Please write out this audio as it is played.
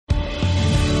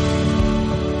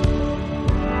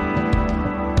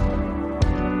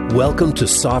Welcome to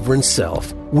Sovereign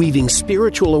Self, weaving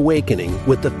spiritual awakening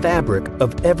with the fabric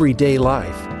of everyday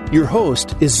life. Your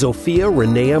host is Zofia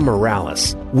Renea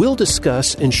Morales. We'll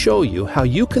discuss and show you how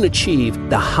you can achieve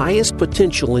the highest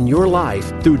potential in your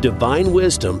life through divine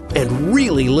wisdom and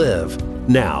really live.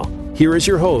 Now, here is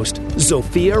your host,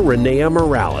 Zofia Renea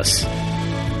Morales.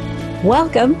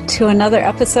 Welcome to another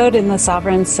episode in the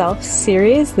Sovereign Self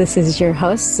series. This is your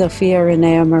host, Zofia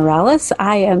Renea Morales.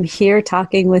 I am here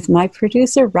talking with my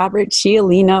producer, Robert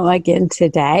Cialino, again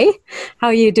today. How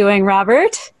are you doing,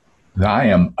 Robert? I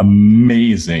am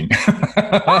amazing.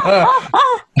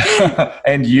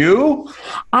 And you?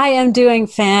 I am doing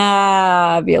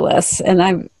fabulous, and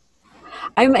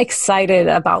I'm excited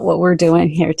about what we're doing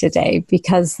here today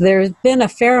because there's been a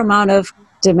fair amount of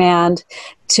demand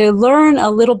to learn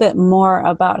a little bit more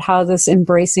about how this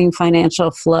embracing financial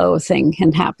flow thing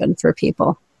can happen for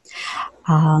people.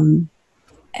 And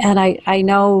I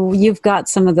know you've got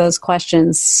some of those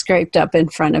questions scraped up in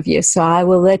front of you, so I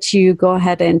will let you go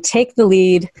ahead and take the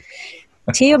lead,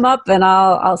 tee them up, and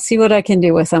I'll see what I can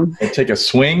do with them. Take a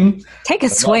swing? Take a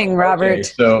swing,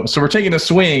 Robert. Okay, so we're taking a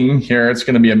swing here. It's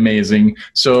going to be amazing.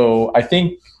 So I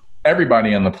think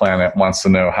everybody on the planet wants to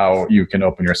know how you can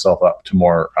open yourself up to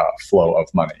more flow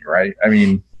of money, right? I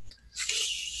mean...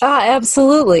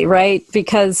 absolutely, right?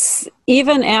 Because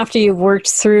even after you've worked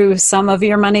through some of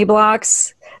your money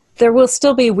blocks, there will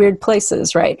still be weird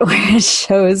places, right, where it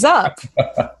shows up.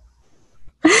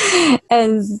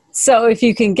 And so if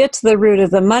you can get to the root of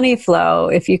the money flow,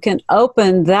 if you can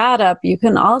open that up, you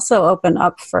can also open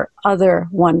up for other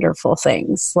wonderful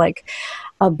things like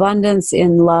abundance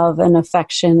in love and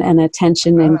affection and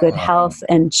attention and good health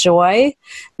and joy,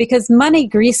 because money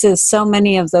greases so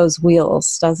many of those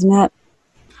wheels, doesn't it?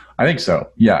 I think so.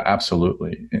 Yeah,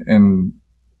 absolutely. And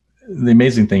the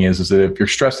amazing thing is that if you're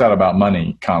stressed out about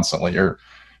money constantly, or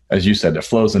as you said, it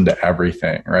flows into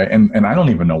everything, right? And I don't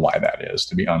even know why that is,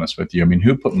 to be honest with you. I mean,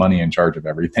 who put money in charge of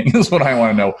everything is what I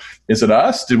want to know. Is it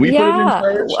us? Did we put it in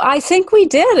charge? I think we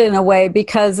did in a way,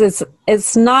 because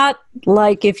it's not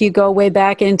like if you go way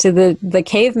back into the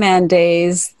caveman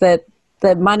days that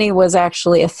money was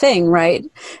actually a thing, right?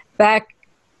 Back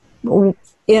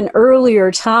in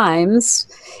earlier times,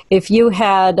 if you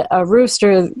had a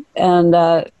rooster and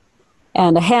a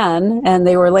hen, and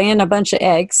they were laying a bunch of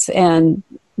eggs and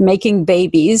making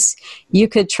babies, you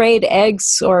could trade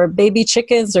eggs or baby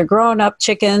chickens or grown-up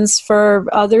chickens for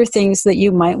other things that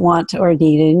you might want or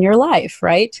need in your life,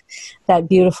 right? That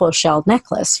beautiful shell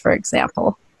necklace, for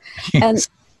example.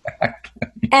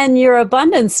 And your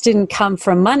abundance didn't come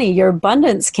from money. Your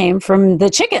abundance came from the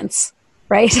chickens,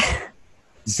 right?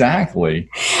 Exactly.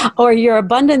 Or your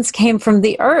abundance came from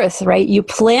the earth, right? You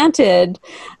planted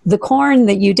the corn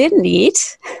that you didn't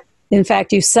eat. In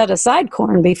fact, you set aside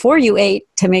corn before you ate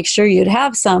to make sure you'd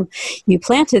have some. You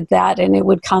planted that and it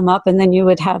would come up, and then you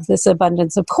would have this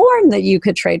abundance of corn that you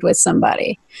could trade with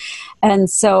somebody. And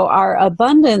so our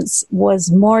abundance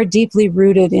was more deeply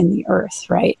rooted in the earth,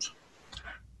 right?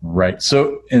 Right.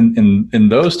 So in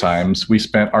those times, we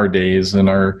spent our days and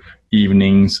our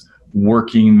evenings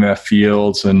working the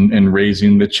fields and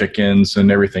raising the chickens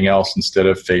and everything else instead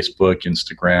of Facebook,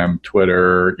 Instagram,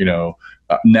 Twitter,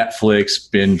 Netflix,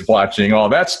 binge watching, all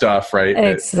that stuff, right?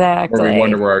 Exactly. Where we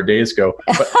wonder where our days go.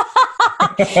 But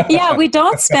yeah, we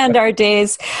don't spend our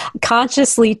days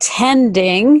consciously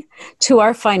tending to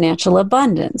our financial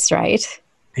abundance, right?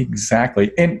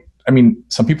 Exactly. And I mean,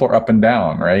 some people are up and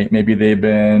down, right? Maybe they've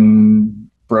been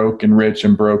broke and rich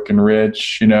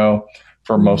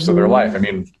for most of their life. I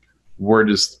mean, where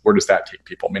does that take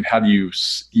people? I mean, how do you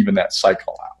even that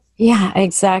cycle out? Yeah,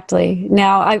 exactly.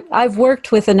 Now, I've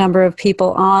worked with a number of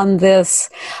people on this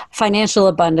financial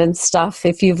abundance stuff.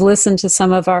 If you've listened to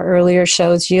some of our earlier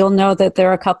shows, you'll know that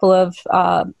there are a couple of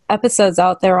episodes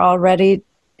out there already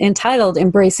entitled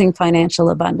Embracing Financial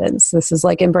Abundance. This is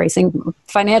like Embracing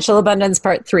Financial Abundance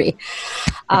Part 3.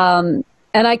 And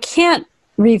I can't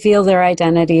reveal their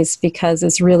identities because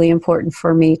it's really important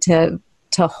for me to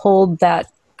hold that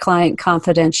client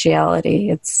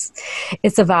confidentiality.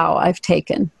 It's a vow I've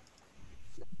taken.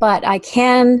 But I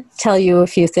can tell you a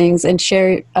few things and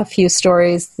share a few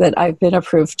stories that I've been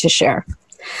approved to share.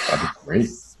 That'd be great.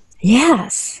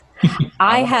 Yes.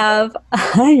 I have,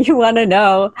 you want to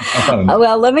know?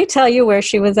 Well, let me tell you where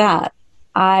she was at.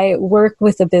 I work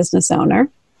with a business owner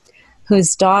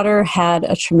whose daughter had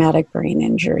a traumatic brain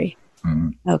injury.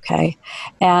 Mm-hmm. Okay.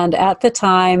 And at the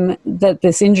time that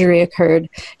this injury occurred,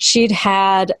 she'd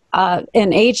had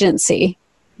an agency.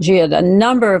 She had a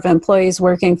number of employees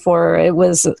working for her. It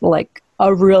was like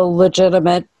a real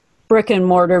legitimate brick and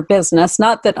mortar business.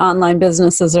 Not that online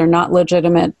businesses are not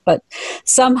legitimate, but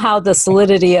somehow the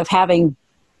solidity of having,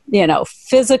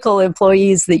 physical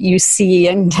employees that you see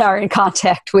and are in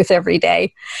contact with every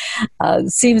day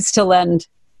seems to lend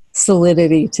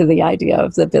solidity to the idea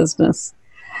of the business.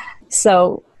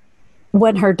 So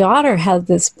when her daughter had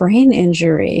this brain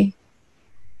injury,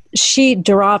 she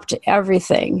dropped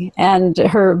everything, and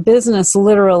her business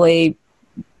literally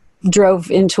drove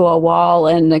into a wall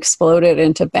and exploded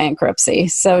into bankruptcy.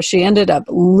 So she ended up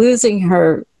losing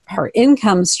her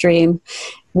income stream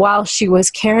while she was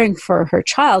caring for her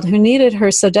child, who needed her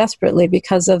so desperately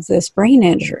because of this brain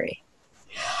injury.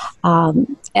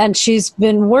 And she's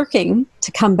been working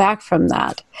to come back from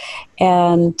that.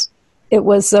 And it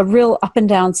was a real up and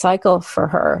down cycle for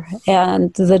her.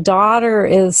 And the daughter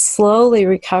is slowly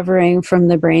recovering from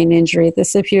the brain injury.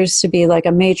 This appears to be like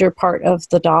a major part of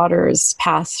the daughter's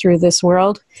path through this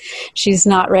world. She's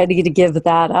not ready to give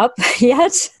that up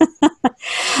yet.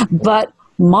 But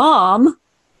mom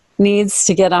needs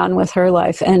to get on with her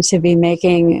life and to be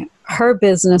making her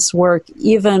business work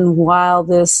even while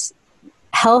this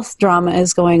health drama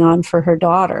is going on for her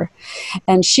daughter.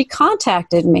 And she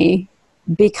contacted me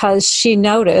because she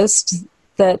noticed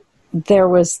that there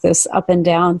was this up and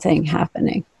down thing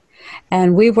happening.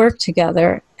 And we worked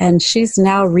together, and she's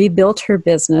now rebuilt her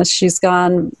business. She's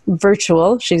gone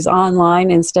virtual. She's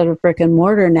online instead of brick and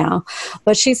mortar now,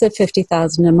 but she's at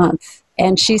 $50,000 a month.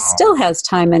 And she still has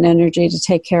time and energy to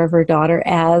take care of her daughter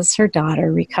as her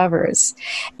daughter recovers.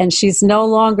 And she's no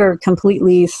longer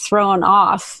completely thrown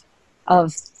off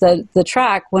of the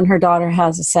track when her daughter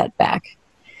has a setback.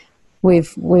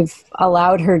 We've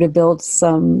allowed her to build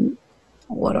some,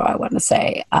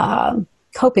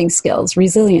 coping skills,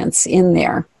 resilience in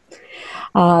there.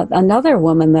 Another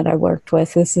woman that I worked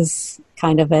with, this is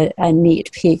kind of a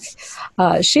neat peek.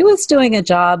 She was doing a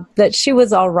job that she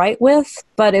was all right with,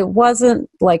 but it wasn't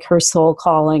like her soul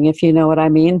calling, if you know what I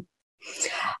mean.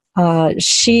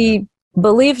 She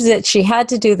believed that she had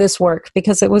to do this work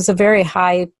because it was a very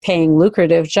high-paying,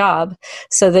 lucrative job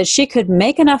so that she could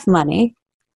make enough money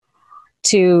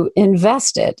to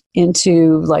invest it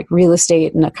into like real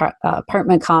estate and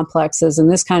apartment complexes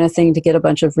and this kind of thing to get a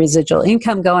bunch of residual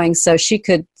income going so she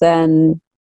could then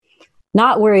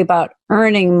not worry about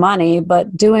earning money,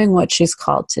 but doing what she's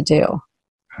called to do.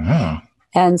 Oh.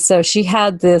 And so she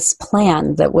had this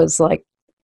plan that was like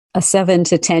a 7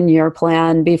 to 10 year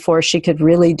plan before she could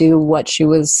really do what she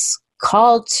was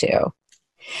called to.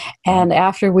 And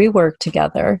after we worked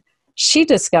together, she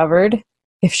discovered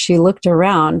if she looked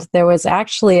around, there was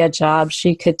actually a job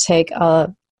she could take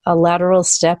a lateral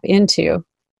step into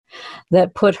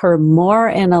that put her more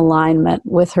in alignment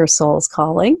with her soul's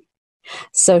calling.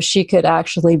 So she could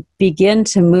actually begin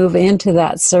to move into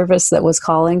that service that was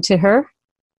calling to her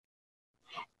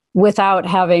without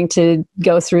having to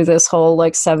go through this whole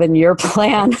 7-year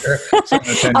plan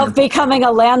of becoming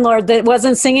a landlord that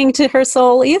wasn't singing to her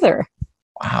soul either.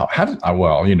 Wow. I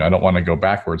don't want to go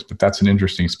backwards, but that's an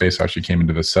interesting space how she came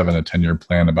into the 7 to 10 year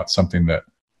plan about something that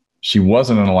she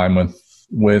wasn't in alignment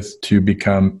with to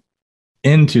become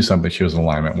into something she was in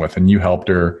alignment with. And you helped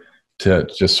her to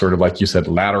just sort of, like you said,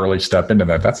 laterally step into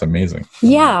that. That's amazing.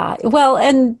 Yeah. Well,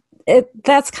 and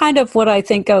that's kind of what I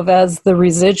think of as the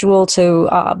residual to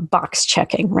box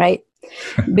checking, right?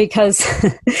 Because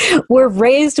we're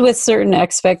raised with certain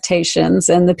expectations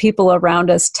and the people around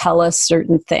us tell us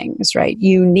certain things, right?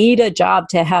 You need a job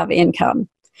to have income.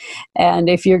 And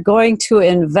if you're going to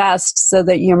invest so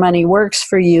that your money works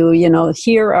for you,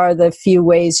 here are the few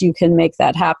ways you can make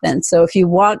that happen. So if you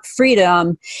want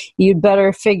freedom, you'd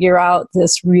better figure out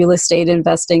this real estate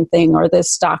investing thing or this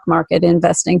stock market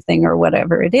investing thing or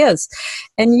whatever it is.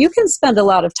 And you can spend a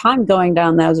lot of time going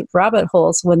down those rabbit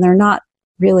holes when they're not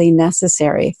really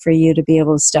necessary for you to be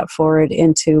able to step forward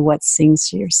into what sings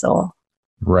to your soul.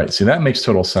 Right. See, that makes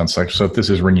total sense. So if this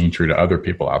is ringing true to other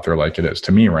people out there like it is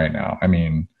to me right now, I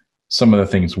mean, some of the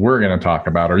things we're going to talk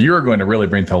about or you're going to really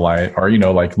bring to light are,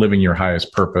 like living your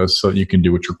highest purpose so that you can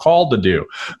do what you're called to do.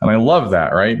 And I love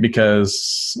that, right?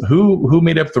 Because who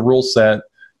made up the rule set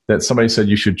that somebody said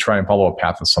you should try and follow a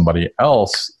path that somebody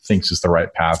else thinks is the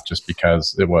right path just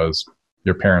because it was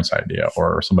your parents' idea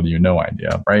or somebody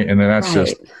idea, right? And then that's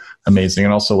just amazing.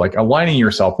 And also aligning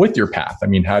yourself with your path. I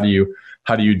mean, how do you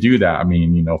do that? I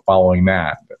mean, following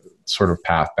that sort of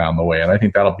path down the way. And I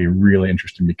think that'll be really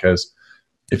interesting because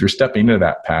if you're stepping into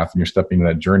that path and you're stepping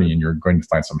into that journey and you're going to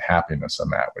find some happiness in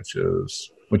that,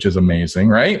 which is amazing,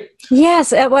 right?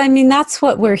 Yes. Well, I mean, that's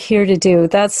what we're here to do.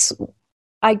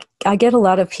 I get a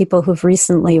lot of people who've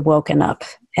recently woken up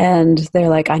And they're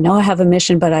like, I know I have a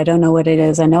mission, but I don't know what it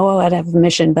is. I know I have a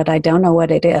mission, but I don't know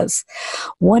what it is.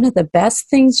 One of the best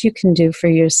things you can do for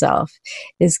yourself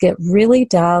is get really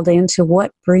dialed into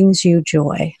what brings you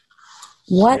joy,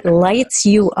 what lights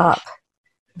you up,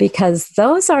 because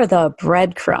those are the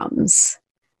breadcrumbs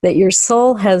that your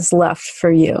soul has left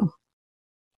for you.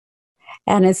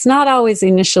 And it's not always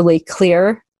initially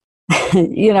clear,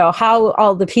 how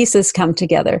all the pieces come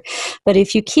together. But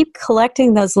if you keep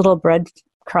collecting those little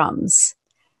breadcrumbs,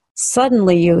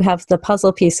 suddenly you have the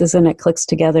puzzle pieces and it clicks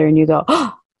together and you go,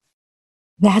 oh,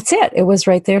 that's it. It was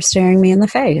right there staring me in the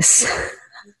face.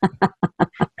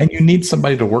 And you need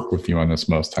somebody to work with you on this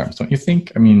most times, don't you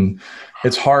think? I mean,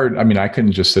 it's hard. I mean, I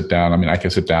couldn't just sit down. I mean, I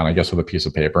can sit down, I guess, with a piece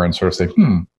of paper and sort of say,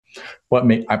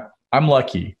 I'm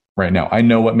lucky right now. I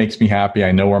know what makes me happy.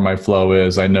 I know where my flow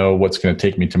is. I know what's going to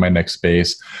take me to my next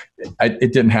space.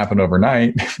 It didn't happen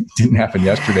overnight. It didn't happen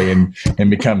yesterday and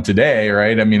become today,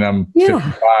 right? I mean, I'm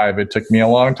 55. It took me a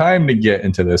long time to get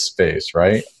into this space,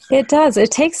 right? It does.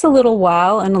 It takes a little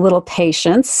while and a little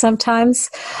patience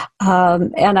sometimes.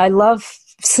 And I love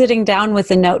sitting down with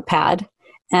a notepad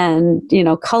and,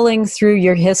 culling through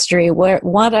your history.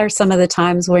 What are some of the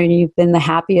times when you've been the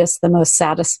happiest, the most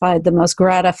satisfied, the most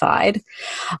gratified?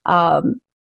 And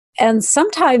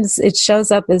sometimes it shows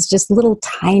up as just little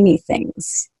tiny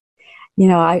things.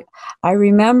 I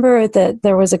remember that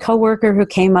there was a coworker who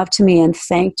came up to me and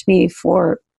thanked me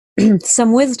for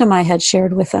some wisdom I had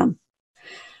shared with them.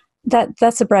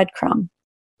 That's a breadcrumb.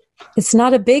 It's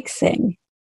not a big thing,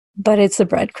 but it's a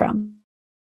breadcrumb.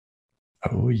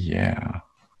 Oh, yeah.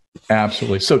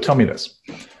 Absolutely. So tell me this.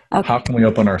 Okay. How can we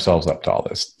open ourselves up to all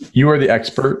this? You are the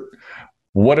expert.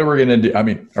 What are we going to do? I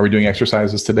mean, are we doing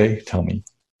exercises today? Tell me.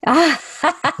 I'm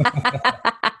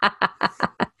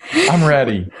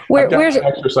ready.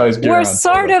 We're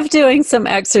sort of doing some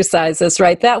exercises,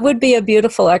 right? That would be a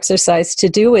beautiful exercise to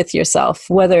do with yourself,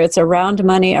 whether it's around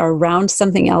money or around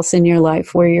something else in your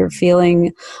life where you're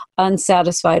feeling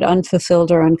unsatisfied,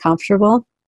 unfulfilled, or uncomfortable.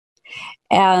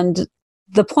 And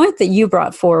the point that you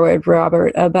brought forward,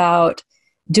 Robert, about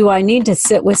do I need to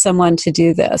sit with someone to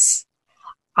do this?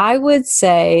 I would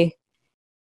say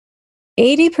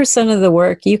 80% of the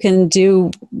work you can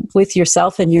do with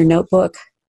yourself in your notebook.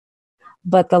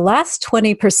 But the last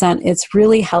 20%, it's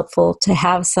really helpful to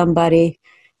have somebody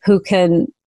who can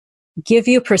give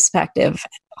you perspective,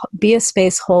 be a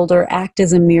space holder, act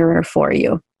as a mirror for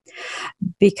you.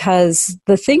 Because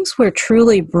the things we're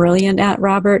truly brilliant at,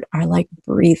 Robert, are like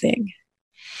breathing.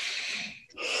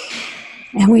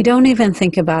 And we don't even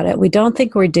think about it. We don't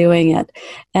think we're doing it.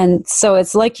 And so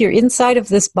it's like you're inside of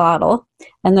this bottle,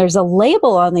 and there's a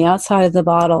label on the outside of the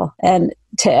bottle. And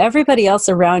to everybody else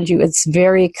around you, it's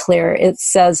very clear. It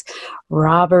says,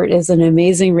 Robert is an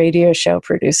amazing radio show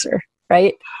producer,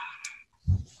 right?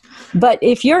 But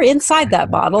if you're inside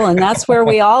that bottle, and that's where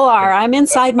we all are, I'm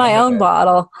inside my own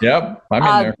bottle. Yep, I'm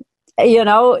in there.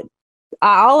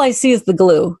 All I see is the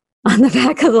glue on the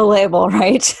back of the label,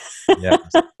 right? Yes.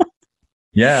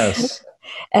 Yes.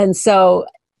 And so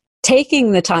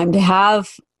taking the time to have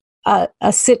a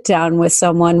sit down with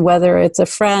someone, whether it's a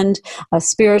friend, a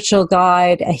spiritual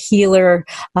guide, a healer,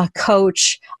 a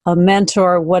coach, a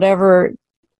mentor, whatever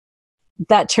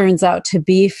that turns out to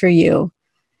be for you,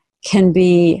 can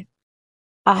be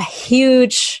a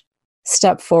huge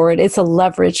step forward. It's a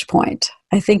leverage point.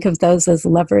 I think of those as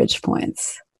leverage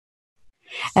points.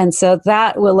 And so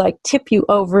that will tip you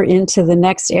over into the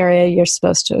next area you're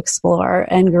supposed to explore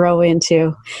and grow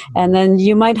into. And then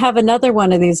you might have another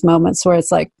one of these moments where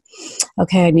it's like,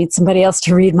 okay, I need somebody else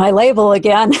to read my label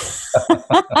again.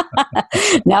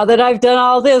 Now that I've done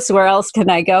all this, where else can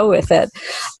I go with it?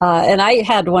 And I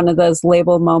had one of those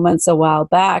label moments a while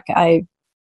back. I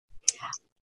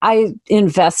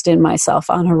invest in myself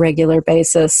on a regular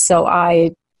basis. So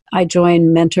I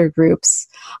join mentor groups.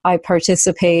 I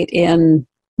participate in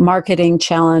marketing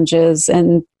challenges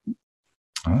and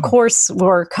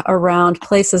coursework around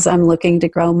places I'm looking to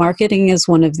grow. Marketing is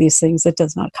one of these things that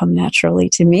does not come naturally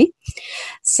to me.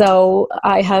 So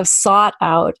I have sought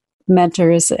out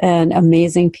mentors and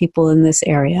amazing people in this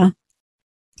area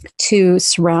to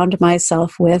surround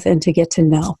myself with and to get to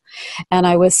know. And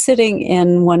I was sitting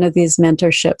in one of these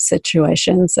mentorship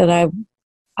situations, and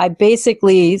I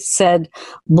basically said,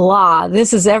 blah,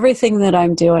 this is everything that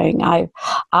I'm doing.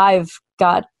 I've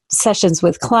got sessions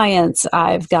with clients.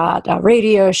 I've got a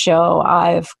radio show.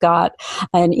 I've got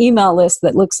an email list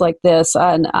that looks like this.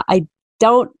 And I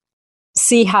don't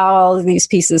see how all of these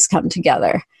pieces come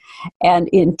together. And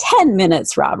in 10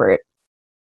 minutes, Robert,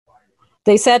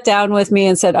 they sat down with me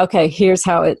and said, okay, here's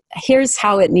how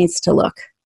it needs to look.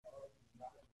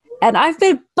 And I've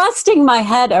been busting my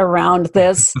head around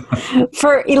this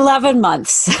for 11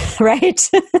 months, right?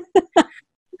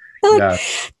 Yeah.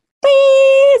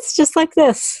 It's just like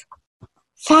this.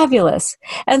 Fabulous.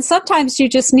 And sometimes you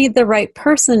just need the right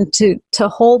person to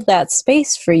hold that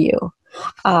space for you.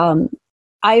 I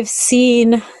have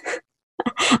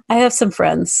some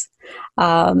friends,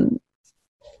 and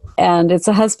it's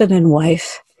a husband and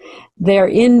wife. They're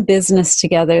in business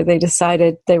together. They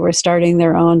decided they were starting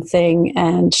their own thing,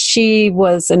 and she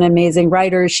was an amazing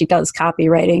writer. She does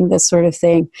copywriting, this sort of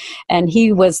thing, and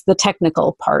he was the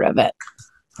technical part of it.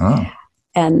 Oh.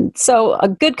 And so a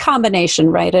good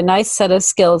combination, right? A nice set of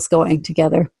skills going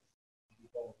together.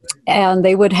 And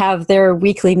they would have their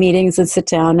weekly meetings and sit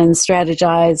down and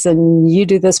strategize, and you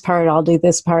do this part, I'll do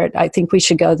this part. I think we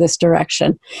should go this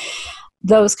direction.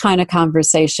 Those kind of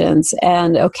conversations.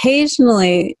 And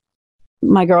occasionally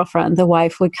my girlfriend, the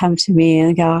wife, would come to me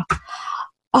and go,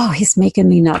 oh, he's making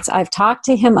me nuts. I've talked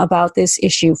to him about this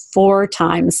issue 4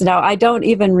 times. Now, I don't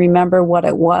even remember what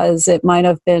it was. It might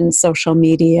have been social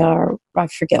media, or I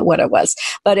forget what it was.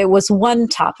 But it was one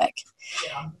topic.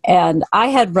 And I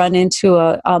had run into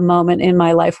a moment in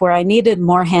my life where I needed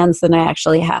more hands than I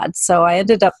actually had. So I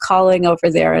ended up calling over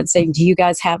there and saying, do you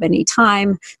guys have any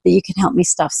time that you can help me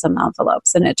stuff some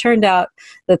envelopes? And it turned out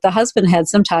that the husband had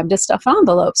some time to stuff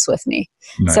envelopes with me.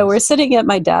 Nice. So we're sitting at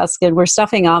my desk and we're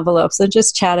stuffing envelopes and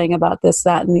just chatting about this,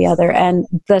 that, and the other. And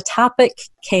the topic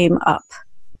came up.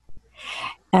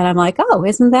 And I'm like, oh,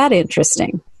 isn't that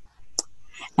interesting?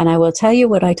 And I will tell you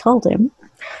what I told him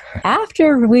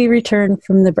after we return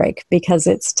from the break, because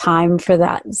it's time for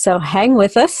that. So hang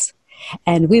with us,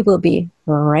 and we will be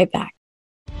right back.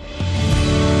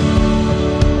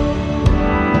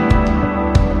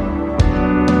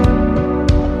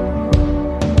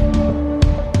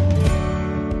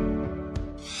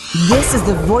 This is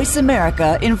the Voice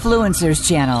America Influencers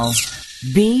Channel.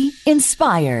 Be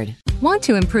inspired. Want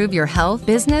to improve your health,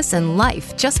 business, and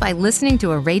life just by listening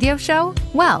to a radio show?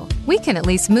 Well, we can at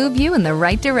least move you in the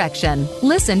right direction.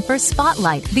 Listen for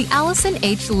Spotlight, the Allison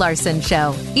H. Larson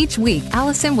Show. Each week,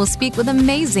 Allison will speak with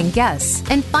amazing guests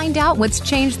and find out what's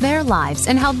changed their lives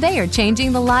and how they are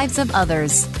changing the lives of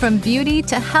others. From beauty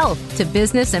to health to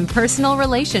business and personal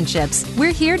relationships,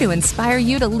 we're here to inspire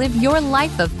you to live your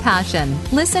life of passion.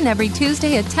 Listen every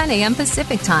Tuesday at 10 a.m.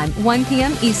 Pacific Time, 1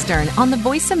 p.m. Eastern on the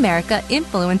Voice America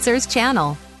Influencers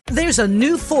Channel. There's a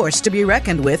new force to be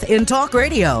reckoned with in talk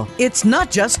radio. It's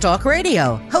not just talk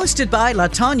radio. Hosted by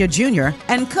LaTanya Jr.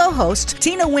 and co-hosts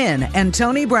Tina Wynn and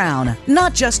Tony Brown.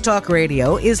 Not Just Talk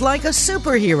Radio is like a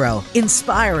superhero,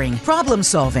 inspiring,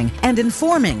 problem-solving, and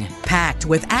informing. Packed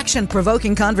with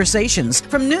action-provoking conversations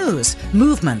from news,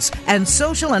 movements, and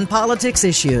social and politics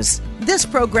issues. This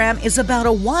program is about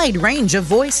a wide range of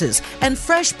voices and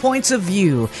fresh points of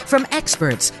view from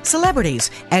experts,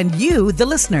 celebrities, and you, the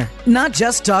listener. Not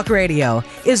Just Talk Radio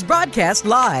is broadcast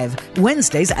live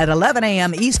Wednesdays at 11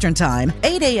 a.m. Eastern Time,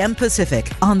 8 a.m.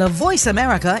 Pacific on the Voice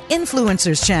America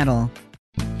Influencers Channel.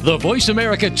 The Voice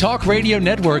America Talk Radio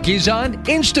Network is on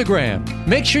Instagram.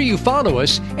 Make sure you follow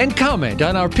us and comment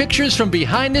on our pictures from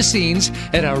behind the scenes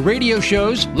at our radio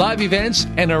shows, live events,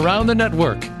 and around the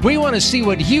network. We want to see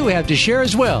what you have to share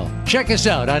as well. Check us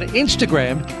out on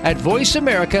Instagram at Voice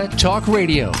America Talk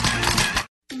Radio.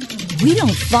 We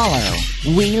don't follow,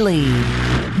 we lead.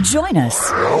 Join us,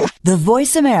 the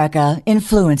Voice America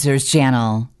Influencers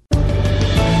Channel.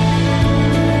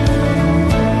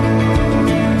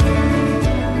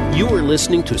 You are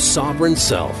listening to Sovereign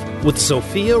Self with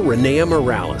Zofia Renea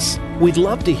Morales. We'd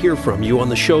love to hear from you on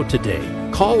the show today.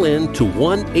 Call in to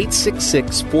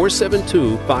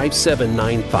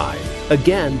 1-866-472-5795.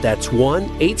 Again, that's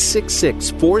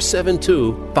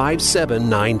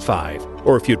 1-866-472-5795.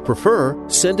 Or if you'd prefer,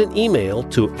 send an email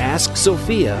to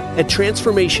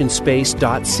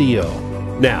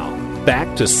askzofia@transformationspace.co. Now,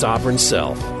 back to Sovereign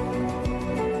Self.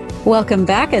 Welcome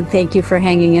back, and thank you for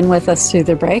hanging in with us through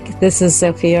the break. This is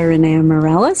Zofia Renea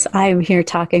Morales. I am here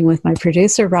talking with my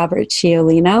producer, Robert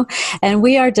Ciolino, and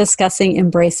we are discussing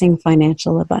embracing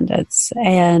financial abundance.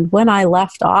 And when I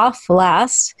left off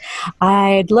last,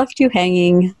 I'd left you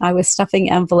hanging. I was stuffing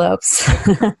envelopes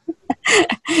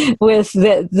with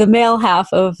the male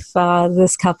half of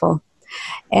this couple.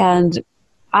 And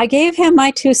I gave him my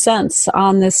 2 cents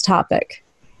on this topic.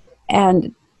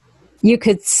 And you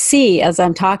could see as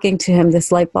I'm talking to him,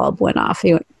 this light bulb went off.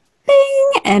 He went,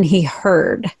 bing, and he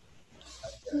heard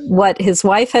what his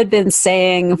wife had been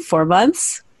saying for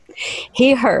months.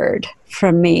 He heard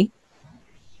from me.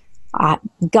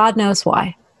 God knows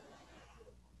why.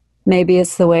 Maybe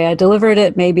it's the way I delivered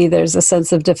it. Maybe there's a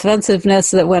sense of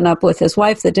defensiveness that went up with his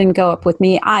wife that didn't go up with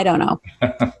me. I don't know.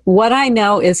 What I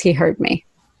know is he heard me.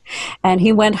 And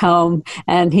he went home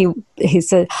and he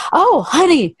said, "Oh,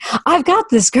 honey, I've got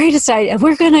this greatest idea.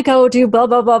 We're going to go do blah,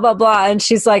 blah, blah, blah, blah." And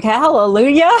she's like,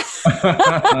 "Hallelujah."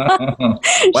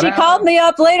 She called me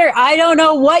up later. "I don't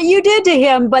know what you did to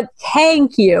him, but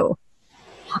thank you."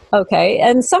 Okay.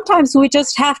 And sometimes we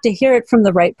just have to hear it from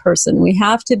the right person. We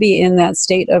have to be in that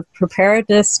state of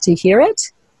preparedness to hear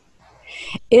it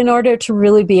in order to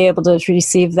really be able to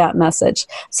receive that message.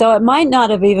 So it might not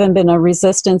have even been a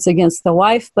resistance against the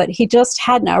wife, but he just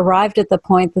hadn't arrived at the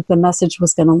point that the message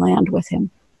was going to land with him.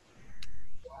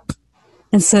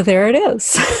 And so there it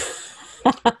is.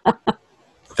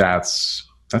 That's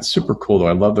super cool, though.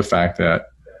 I love the fact that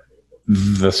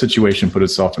the situation put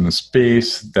itself in the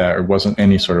space, that there wasn't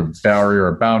any sort of barrier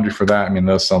or boundary for that. I mean,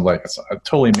 that sounds like it's a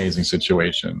totally amazing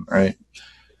situation, right?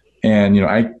 And,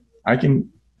 I can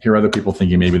hear other people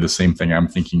thinking maybe the same thing I'm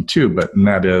thinking too, and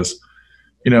that is,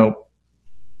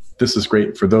 this is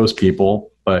great for those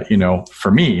people, but,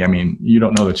 for me, I mean, you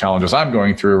don't know the challenges I'm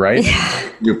going through, right? Yeah.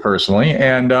 You personally,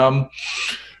 and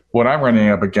what I'm running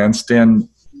up against, and,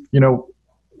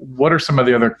 what are some of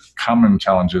the other common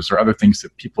challenges or other things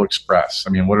that people express? I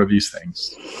mean, what are these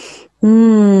things?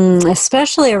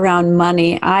 Especially around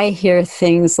money, I hear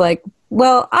things like,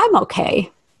 "Well, I'm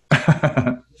okay."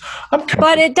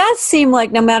 But it does seem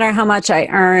like no matter how much I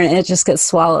earn, it just gets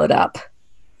swallowed up.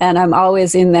 And I'm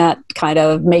always in that kind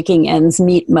of making ends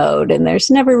meet mode, and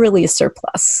there's never really a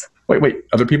surplus. Wait.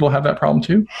 Other people have that problem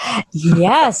too?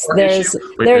 Yes,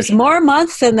 there's more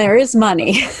month than there is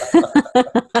money.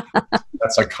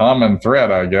 That's a common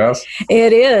thread, I guess.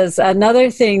 It is.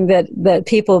 Another thing that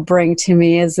people bring to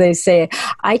me is they say,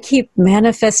 "I keep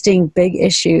manifesting big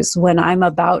issues when I'm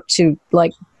about to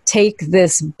take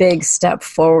this big step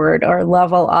forward or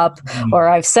level up, or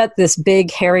I've set this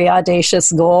big, hairy,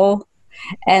 audacious goal,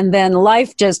 and then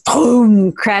life just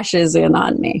boom crashes in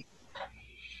on me."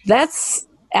 That's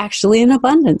actually an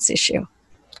abundance issue.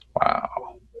 Wow.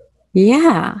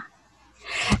 Yeah.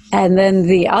 And then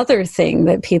the other thing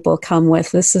that people come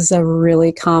with, this is a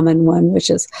really common one, which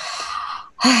is,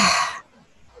 "I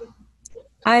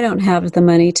don't have the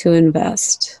money to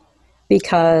invest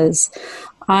because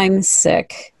I'm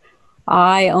sick.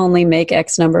 I only make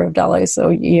X number of dollars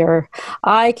a year.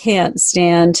 I can't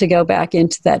stand to go back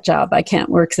into that job. I can't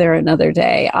work there another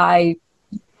day.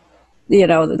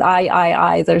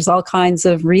 There's all kinds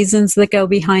of reasons that go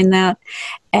behind that."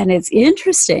 And it's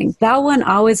interesting. That one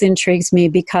always intrigues me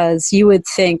because you would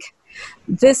think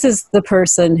this is the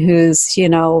person who's,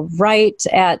 right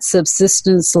at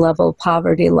subsistence level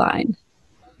poverty line.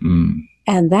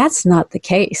 And that's not the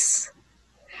case.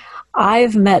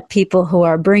 I've met people who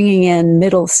are bringing in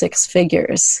middle six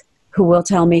figures who will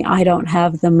tell me, "I don't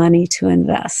have the money to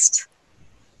invest."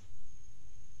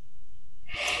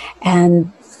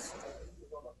 And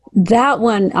that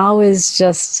one always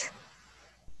just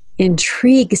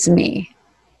intrigues me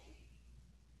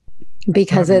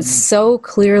because it's so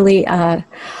clearly a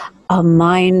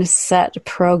mindset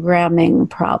programming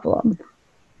problem.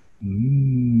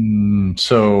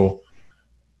 So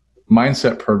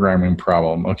mindset programming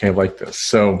problem. Okay, like this.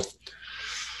 So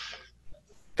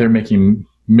they're making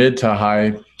mid to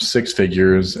high six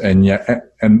figures, and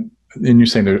you're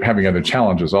saying they're having other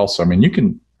challenges also. I mean, you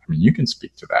can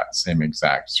speak to that same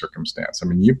exact circumstance. I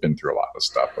mean, you've been through a lot of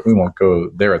stuff, but we won't go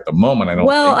there at the moment.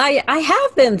 I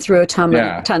have been through a ton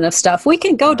of stuff. We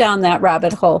can go down that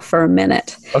rabbit hole for a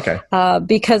minute. Okay.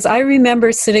 Because I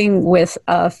remember sitting with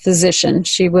a physician.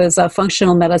 She was a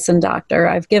functional medicine doctor.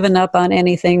 I've given up on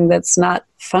anything that's not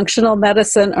functional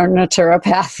medicine or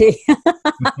naturopathy.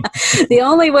 The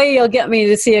only way you'll get me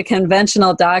to see a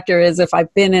conventional doctor is if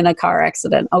I've been in a car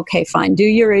accident. Okay, fine. Do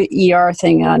your ER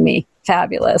thing on me.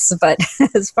 Fabulous. But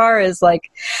as far as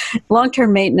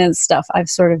long-term maintenance stuff, I've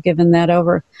sort of given that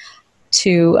over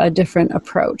to a different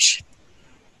approach.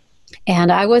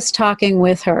 And I was talking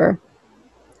with her,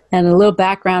 and a little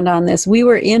background on this. We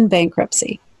were in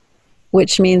bankruptcy,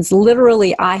 which means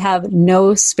literally I have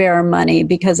no spare money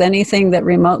because anything that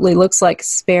remotely looks like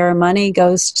spare money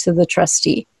goes to the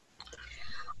trustee.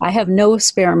 I have no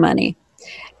spare money.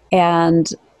 And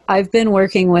I've been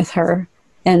working with her,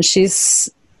 and she's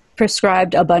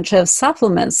prescribed a bunch of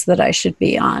supplements that I should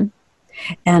be on.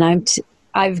 And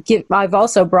I've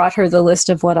also brought her the list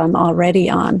of what I'm already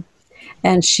on.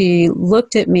 And she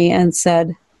looked at me and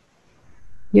said,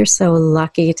 "You're so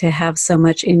lucky to have so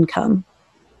much income."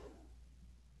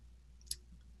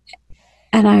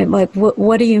 And I'm like,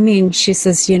 what do you mean? She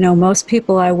says, "Most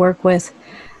people I work with,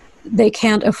 they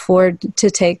can't afford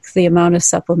to take the amount of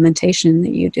supplementation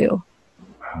that you do.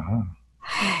 Uh-huh.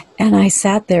 And I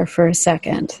sat there for a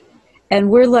second, and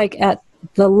we're like at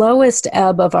the lowest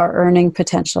ebb of our earning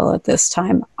potential at this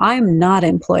time. I'm not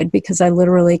employed because I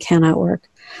literally cannot work.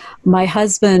 My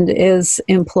husband is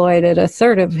employed at a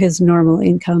third of his normal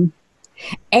income,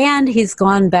 and he's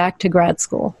gone back to grad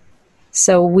school.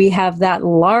 So we have that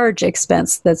large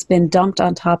expense that's been dumped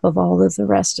on top of all of the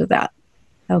rest of that.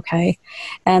 Okay.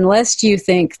 And lest you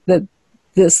think that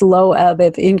this low ebb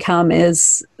of income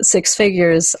is six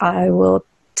figures, I will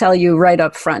tell you right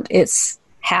up front, it's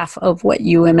half of what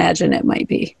you imagine it might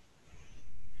be.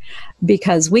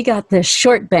 Because we got this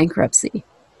short bankruptcy.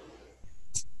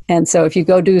 And so if you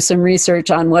go do some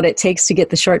research on what it takes to get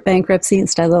the short bankruptcy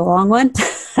instead of the long one,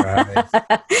 right.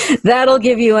 That'll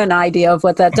give you an idea of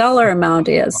what that dollar amount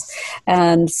is.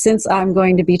 And since I'm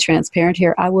going to be transparent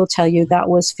here, I will tell you that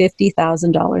was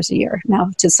 $50,000 a year.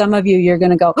 Now, to some of you, you're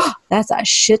going to go, oh, that's a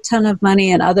shit ton of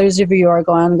money. And others of you are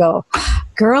going to go,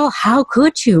 girl, how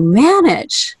could you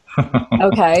manage?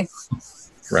 Okay.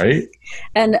 Right.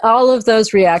 And all of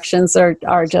those reactions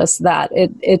are just that.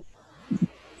 It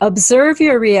observe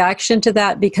your reaction to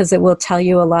that because it will tell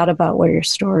you a lot about where your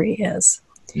story is.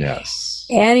 Yes.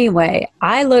 Anyway,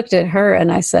 I looked at her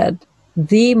and I said,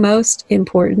 the most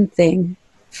important thing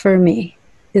for me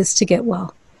is to get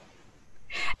well.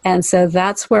 And so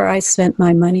that's where I spent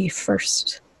my money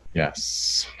first.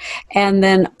 Yes. And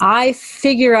then I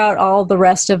figure out all the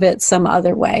rest of it some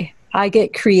other way. I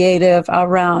get creative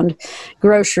around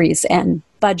groceries and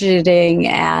budgeting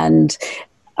and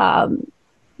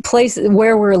place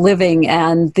where we're living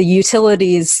and the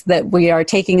utilities that we are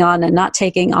taking on and not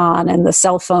taking on and the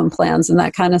cell phone plans and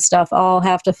that kind of stuff all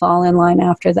have to fall in line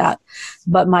after that.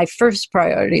 But my first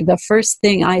priority, the first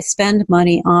thing I spend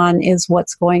money on is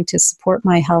what's going to support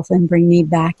my health and bring me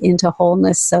back into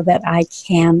wholeness so that I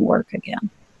can work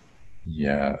again.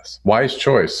 Yes. Wise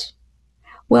choice.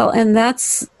 Well, and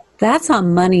that's a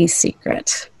money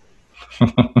secret.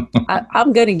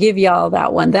 I'm going to give you all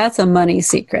that one. That's a money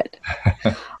secret.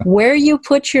 Where you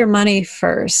put your money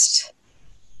first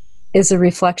is a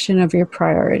reflection of your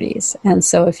priorities. And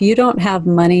so if you don't have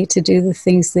money to do the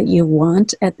things that you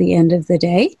want at the end of the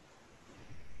day,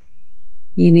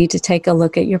 you need to take a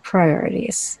look at your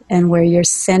priorities and where you're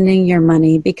sending your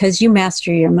money, because you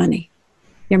master your money.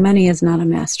 Your money is not a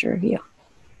master of you.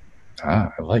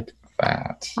 I like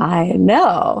that. I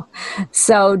know.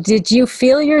 So did you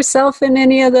feel yourself in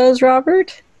any of those,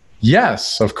 Robert?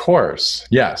 Yes, of course.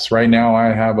 Yes. Right now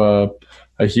I have a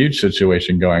huge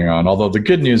situation going on. Although the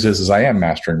good news is I am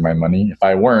mastering my money. If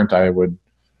I weren't, I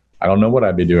don't know what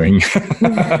I'd be doing.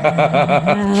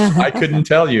 I couldn't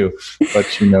tell you. But,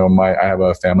 I have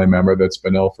a family member that's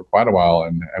been ill for quite a while,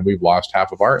 and we've lost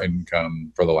half of our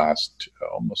income for the last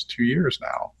almost 2 years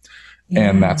now. Yeah.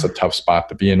 And that's a tough spot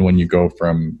to be in when you go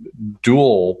from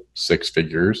dual six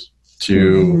figures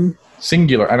to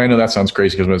singular. And I know that sounds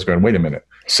crazy because I was going, wait a minute,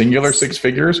 singular six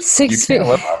figures? You can't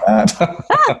live on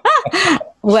that.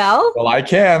 Well, I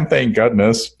can, thank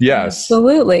goodness. Yes.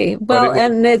 Absolutely. Well,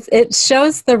 and it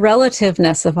shows the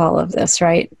relativeness of all of this,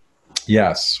 right?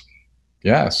 Yes.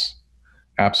 Yes.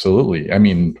 Absolutely. I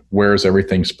mean, where's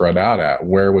everything spread out at?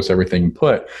 Where was everything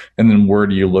put? And then where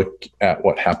do you look at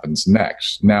what happens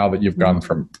next? Now that you've gone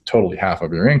from totally half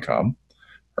of your income,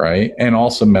 right? And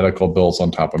also medical bills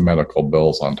on top of medical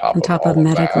bills on top of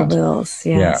medical bills.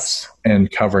 Yes.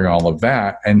 And covering all of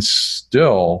that and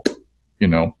still,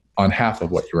 on half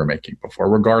of what you were making before,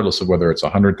 regardless of whether it's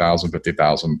 100,000,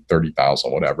 50,000,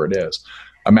 30,000, whatever it is.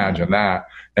 Imagine that.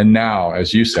 And now,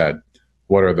 as you said,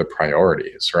 what are the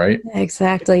priorities, right?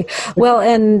 Exactly. Well,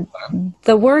 and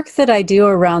the work that I do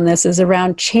around this is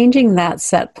around changing that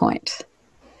set point.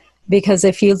 Because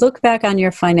if you look back on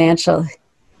your financial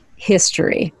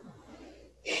history,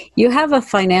 you have a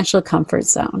financial comfort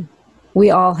zone. We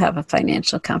all have a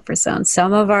financial comfort zone.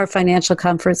 Some of our financial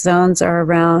comfort zones are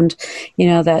around,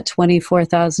 that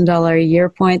 $24,000 a year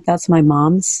point. That's my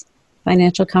mom's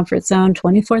financial comfort zone.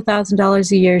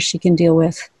 $24,000 a year she can deal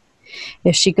with.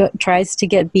 If she tries to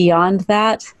get beyond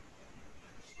that,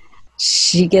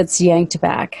 she gets yanked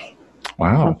back.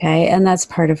 Wow. Okay, and that's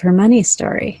part of her money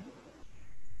story.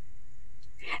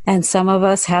 And some of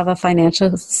us have a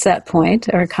financial set point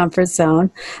or comfort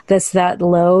zone that's that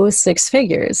low six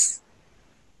figures,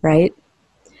 right?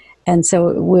 And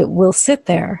so we'll sit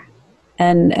there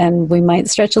and we might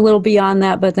stretch a little beyond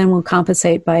that, but then we'll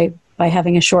compensate by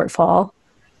having a shortfall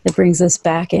that brings us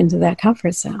back into that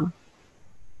comfort zone.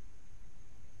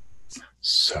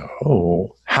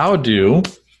 So how do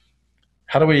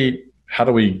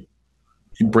we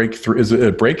break through? Is it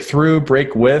a breakthrough,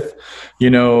 break with,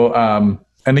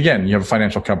 and again, you have a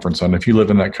financial comfort zone. If you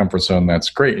live in that comfort zone, that's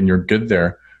great and you're good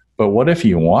there. But what if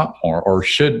you want more or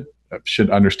should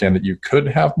understand that you could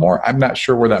have more? I'm not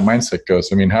sure where that mindset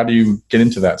goes. I mean, how do you get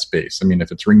into that space? I mean,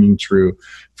 if it's ringing true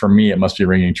for me, it must be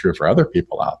ringing true for other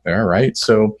people out there, right?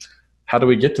 So how do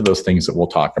we get to those things that we'll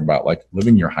talk about, like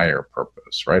living your higher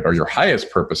purpose, right? Or your highest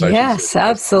purpose, I should say. Yes,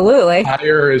 absolutely.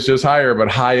 Higher is just higher,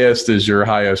 but highest is your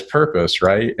highest purpose,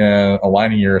 right? And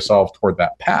aligning yourself toward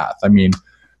that path. I mean,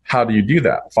 how do you do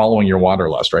that? Following your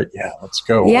wanderlust, right? Yeah, let's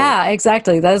go. Yeah,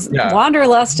 exactly.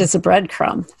 Wanderlust is a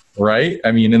breadcrumb. Right?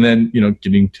 I mean, and then,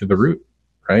 getting to the root,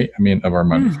 right? I mean, of our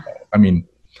money flow. I mean,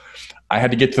 I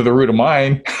had to get to the root of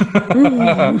mine,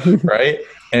 right?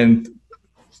 And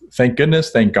thank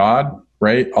goodness, thank God,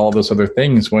 right? All those other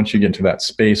things, once you get to that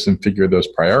space and figure those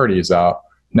priorities out,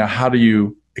 now how do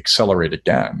you accelerate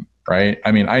again, right?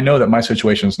 I mean, I know that my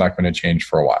situation is not going to change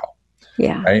for a while.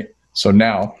 Yeah. Right? So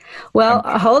now. Well,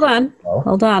 hold on.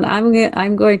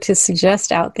 I'm going to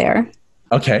suggest out there.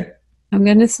 Okay. I'm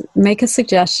going to make a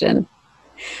suggestion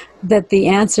that the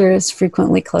answer is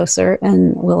frequently closer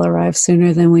and will arrive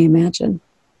sooner than we imagine.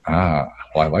 Well,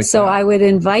 I like so that. I would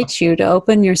invite you to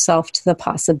open yourself to the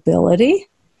possibility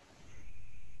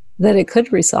that it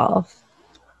could resolve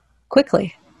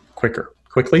quickly. Quickly.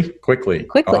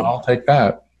 I'll take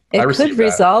that. It could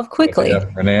resolve quickly. Yeah,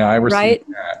 Renee, I received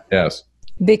that. Yes.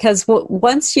 Because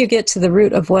once you get to the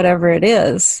root of whatever it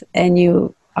is and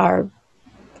you are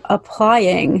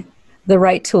applying the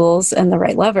right tools and the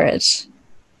right leverage,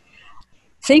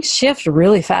 things shift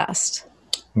really fast.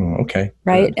 Okay.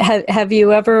 Right. Have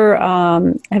you ever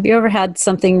had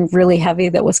something really heavy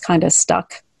that was kind of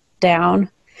stuck down?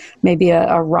 Maybe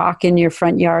a rock in your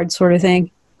front yard sort of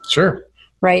thing? Sure.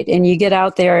 Right. And you get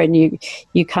out there and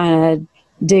you kind of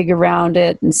dig around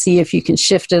it and see if you can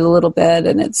shift it a little bit,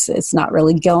 and it's not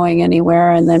really going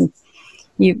anywhere. And then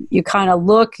you kind of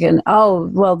look and, oh,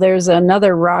 well, there's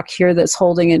another rock here that's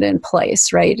holding it in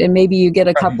place, right? And maybe you get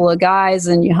a couple of guys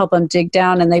and you help them dig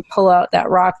down and they pull out that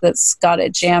rock that's got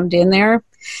it jammed in there.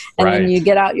 And then you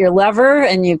get out your lever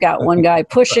and you've got one guy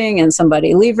pushing and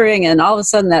somebody levering, and all of a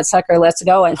sudden that sucker lets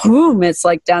go and boom, it's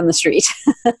like down the street.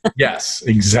 Yes,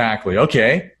 exactly.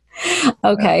 Okay.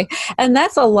 Okay. And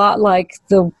that's a lot like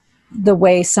the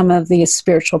way some of these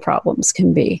spiritual problems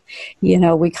can be.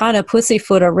 We kind of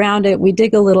pussyfoot around it. We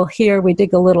dig a little here, we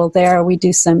dig a little there, we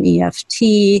do some EFT,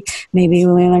 maybe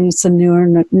we learn some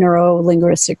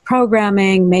neuro-linguistic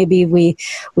programming, maybe we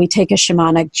take a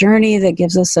shamanic journey that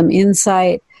gives us some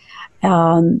insight.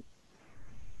 And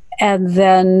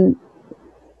then,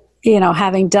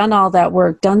 having done all that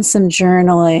work, done some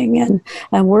journaling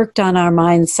and worked on our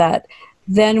mindset,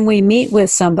 then we meet with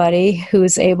somebody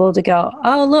who's able to go,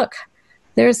 oh, look,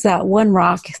 there's that one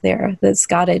rock there that's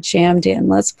got it jammed in.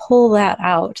 Let's pull that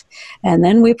out. And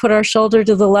then we put our shoulder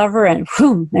to the lever and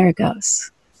boom, there it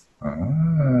goes.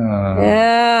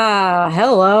 Yeah,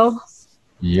 hello.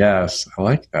 Yes, I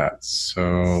like that.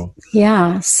 So.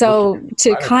 Yeah, so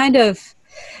to kind of,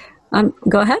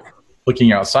 go ahead.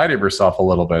 Looking outside of yourself a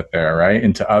little bit there, right?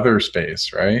 Into other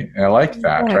space, right? And I like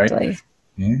that, exactly. Right?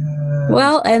 Yeah.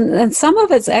 Well, and some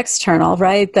of it's external,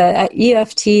 right? The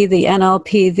EFT, the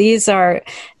NLP, these are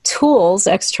tools,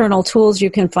 external tools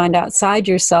you can find outside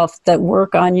yourself that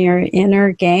work on your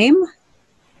inner game.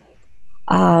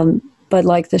 But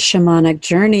like the shamanic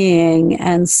journeying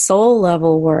and soul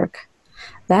level work,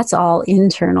 that's all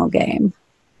internal game.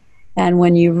 And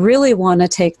when you really want to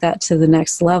take that to the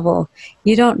next level,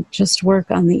 you don't just work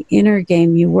on the inner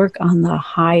game, you work on the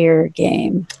higher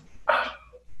game.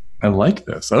 I like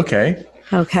this. Okay.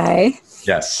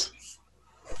 Yes.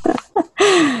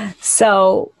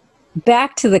 So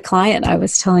back to the client I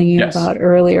was telling you about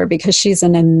earlier, because she's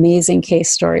an amazing case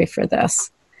story for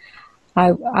this.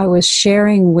 I was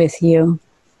sharing with you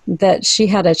that she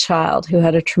had a child who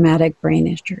had a traumatic brain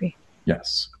injury.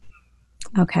 Yes.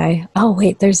 Okay. Oh,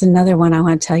 wait, there's another one I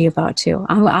want to tell you about too.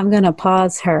 I'm going to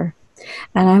pause her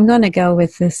and I'm going to go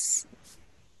with this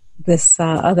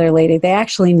other lady. They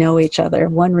actually know each other.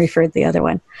 One referred the other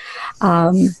one.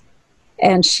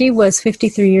 And she was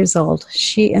 53 years old.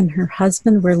 She and her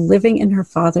husband were living in her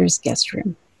father's guest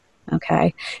room.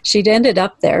 Okay. She'd ended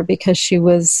up there because she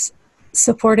was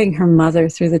supporting her mother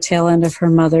through the tail end of her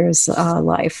mother's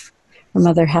life. Her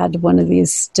mother had one of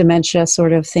these dementia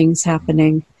sort of things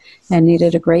happening and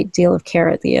needed a great deal of care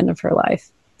at the end of her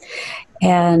life.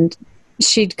 And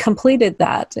she'd completed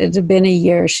that. It had been a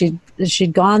year. She'd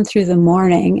gone through the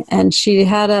mourning, and she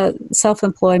had a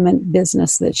self-employment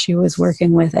business that she was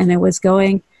working with, and it was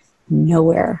going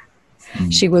nowhere.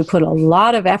 She would put a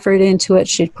lot of effort into it.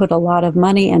 She'd put a lot of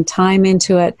money and time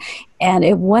into it, and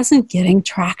it wasn't getting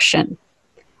traction.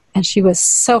 And she was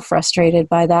so frustrated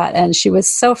by that, and she was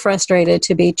so frustrated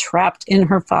to be trapped in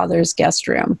her father's guest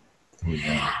room.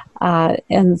 Yeah.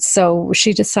 And so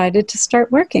she decided to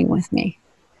start working with me.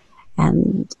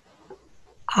 And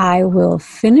I will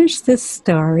finish this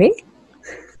story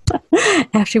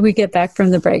after we get back from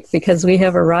the break, because we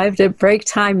have arrived at break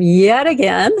time yet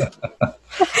again.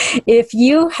 If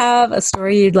you have a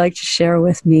story you'd like to share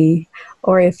with me,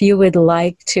 or if you would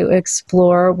like to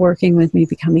explore working with me,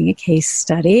 becoming a case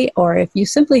study, or if you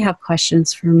simply have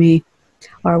questions for me,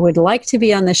 or would like to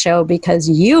be on the show because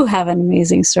you have an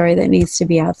amazing story that needs to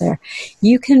be out there,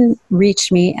 you can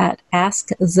reach me at Ask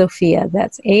Zofia.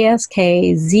 That's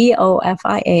AskZofia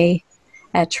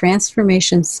at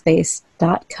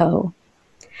transformationspace.co.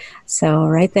 So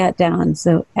write that down.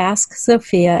 So Ask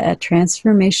Zofia at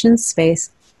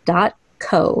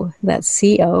transformationspace.co. That's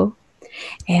C-O.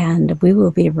 And we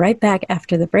will be right back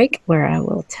after the break, where I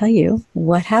will tell you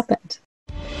what happened.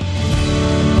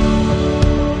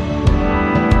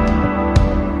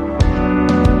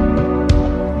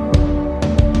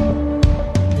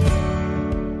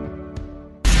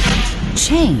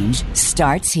 Change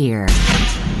starts here.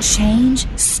 Change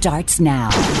starts now.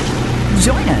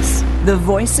 Join us, the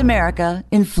Voice America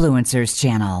Influencers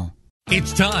Channel.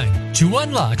 It's time to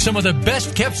unlock some of the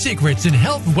best-kept secrets in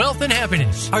health, wealth, and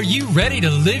happiness. Are you ready to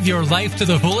live your life to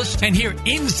the fullest and hear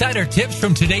insider tips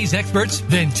from today's experts?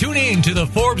 Then tune in to The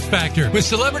Forbes Factor with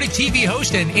celebrity TV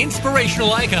host and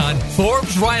inspirational icon,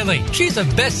 Forbes Riley. She's a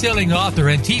best-selling author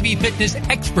and TV fitness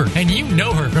expert, and you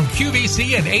know her from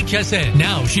QVC and HSN.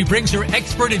 Now she brings her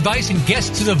expert advice and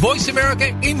guests to the Voice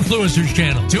America Influencers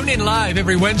Channel. Tune in live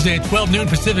every Wednesday at 12 noon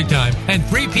Pacific Time and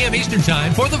 3 p.m. Eastern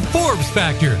Time for The Forbes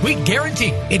Factor. We guarantee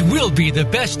it will be the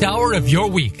best hour of your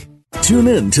week. Tune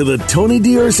in to the Tony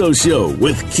D'Urso Show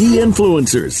with key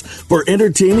influencers for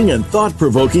entertaining and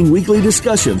thought-provoking weekly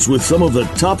discussions with some of the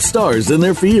top stars in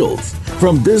their fields.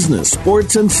 From business,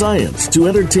 sports, and science to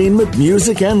entertainment,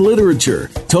 music, and literature,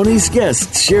 Tony's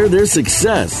guests share their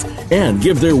success and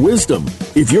give their wisdom.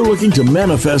 If you're looking to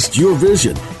manifest your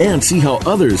vision and see how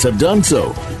others have done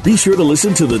so, be sure to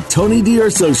listen to the Tony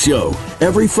D'Urso Show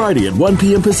every Friday at 1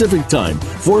 p.m. Pacific Time,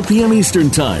 4 p.m. Eastern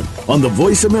Time on the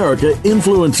Voice America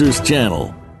Influencers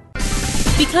Channel.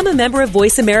 Become a member of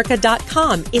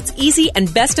VoiceAmerica.com. It's easy,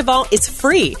 and best of all, it's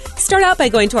free. Start out by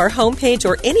going to our homepage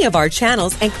or any of our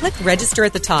channels and click register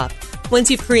at the top. Once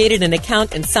you've created an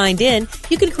account and signed in,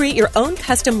 you can create your own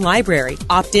custom library,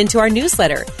 opt into our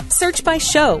newsletter, search by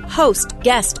show, host,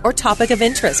 guest, or topic of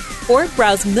interest, or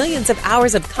browse millions of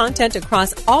hours of content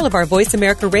across all of our Voice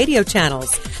America radio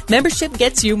channels. Membership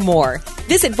gets you more.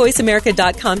 Visit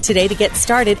VoiceAmerica.com today to get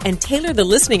started and tailor the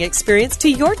listening experience to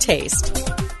your taste.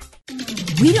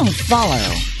 We don't follow,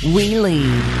 we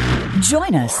lead.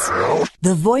 Join us,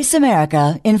 the Voice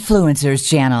America Influencers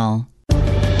Channel.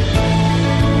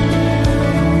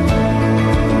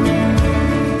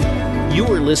 You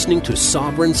are listening to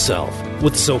Sovereign Self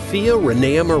with Zofia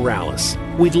Renea Morales.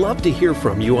 We'd love to hear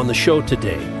from you on the show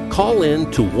today. Call in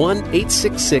to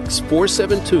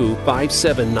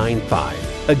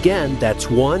 1-866-472-5795. Again, that's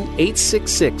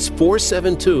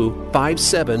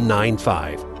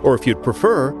 1-866-472-5795. Or if you'd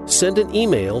prefer, send an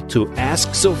email to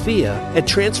askzofia at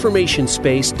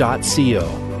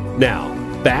transformationspace.co. Now,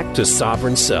 back to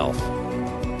Sovereign Self.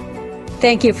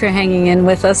 Thank you for hanging in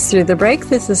with us through the break.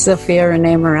 This is Zofia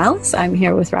Renea Morales. I'm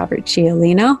here with Robert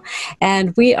Cialino,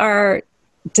 and we are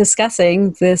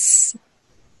discussing this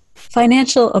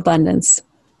financial abundance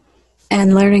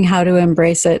and learning how to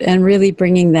embrace it and really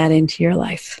bringing that into your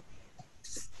life.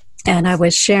 And I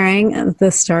was sharing the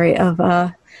story of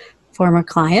a former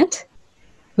client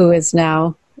who is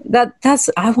now, I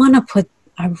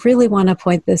really want to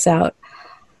point this out.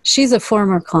 She's a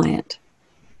former client.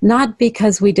 Not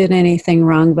because we did anything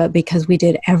wrong, but because we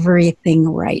did everything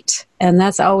right. And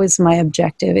that's always my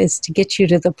objective, is to get you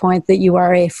to the point that you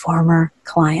are a former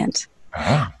client.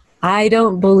 Uh-huh. I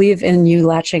don't believe in you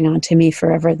latching onto me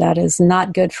forever. That is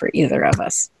not good for either of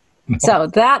us. No. So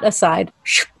that aside,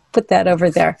 put that over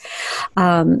there.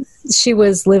 She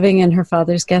was living in her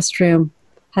father's guest room,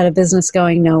 had a business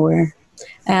going nowhere,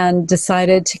 and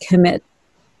decided to commit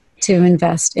to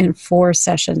invest in 4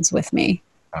 sessions with me.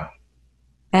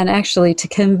 And actually to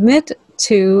commit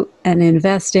to and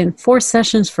invest in 4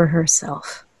 sessions for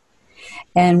herself.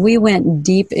 And we went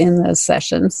deep in those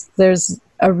sessions. There's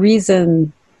a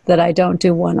reason that I don't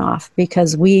do one-off,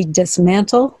 because we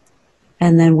dismantle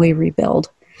and then we rebuild.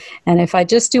 And if I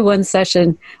just do one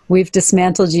session, we've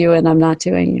dismantled you and I'm not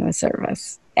doing you a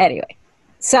service. Anyway,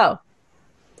 so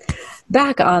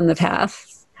back on the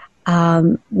path,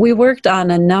 we worked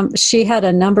on she had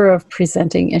a number of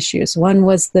presenting issues. One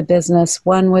was the business,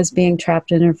 one was being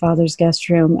trapped in her father's guest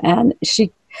room, and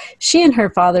she and her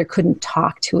father couldn't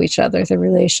talk to each other. The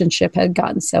relationship had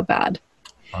gotten so bad.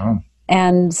 Wow.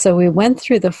 And so we went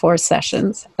through the 4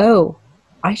 sessions. Oh,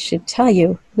 I should tell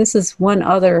you, this is one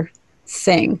other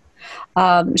thing.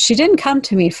 She didn't come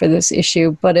to me for this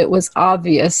issue, but it was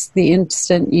obvious the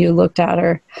instant you looked at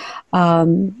her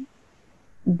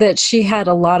that she had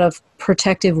a lot of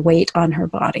protective weight on her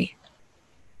body.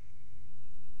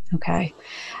 Okay.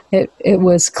 It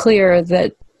was clear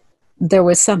that there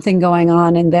was something going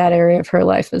on in that area of her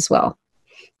life as well.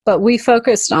 But we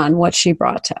focused on what she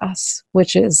brought to us,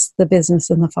 which is the business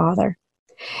and the father.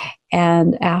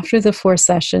 And after the 4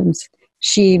 sessions,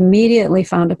 she immediately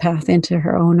found a path into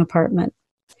her own apartment.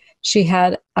 She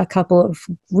had a couple of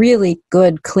really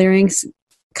good clearing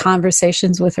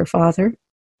conversations with her father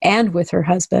and with her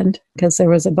husband, because there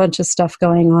was a bunch of stuff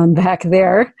going on back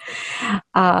there.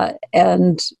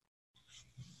 And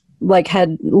like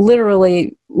had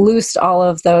literally loosed all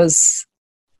of those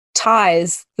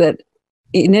ties that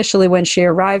initially when she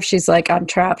arrived, she's like, I'm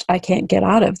trapped. I can't get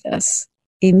out of this.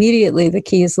 Immediately the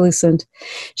keys loosened.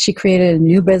 She created a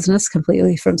new business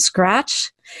completely from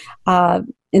scratch.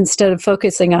 Instead of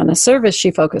focusing on a service,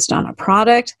 she focused on a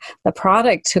product. The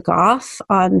product took off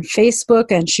on Facebook,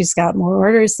 and she's got more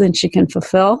orders than she can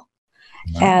fulfill.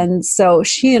 Wow. And so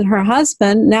she and her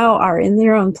husband now are in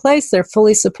their own place. They're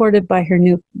fully supported by her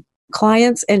new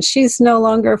clients, and she's no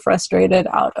longer frustrated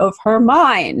out of her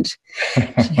mind.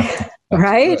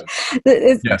 Right?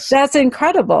 Yes. That's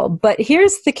incredible. But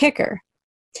here's the kicker.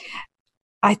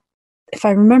 If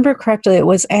I remember correctly, it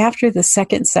was after the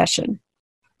second session.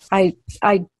 I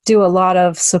do a lot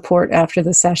of support after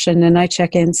the session, and I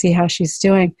check in, see how she's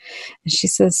doing. And she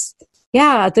says,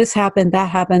 yeah, this happened, that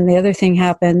happened, the other thing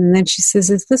happened. And then she says,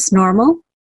 is this normal?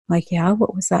 I'm like, yeah,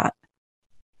 what was that?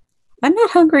 I'm not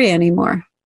hungry anymore.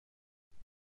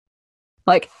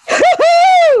 Like,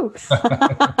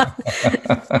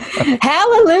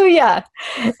 hallelujah.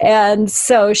 And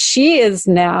so she is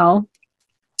now,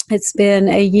 it's been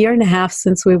 1.5 years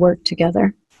since we worked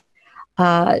together.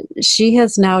 She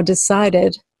has now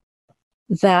decided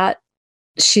that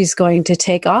she's going to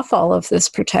take off all of this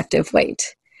protective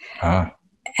weight.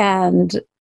 And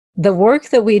the work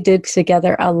that we did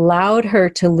together allowed her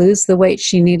to lose the weight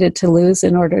she needed to lose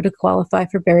in order to qualify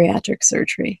for bariatric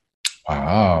surgery.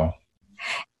 Wow.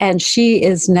 And she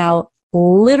is now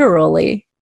literally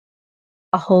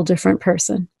a whole different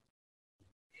person.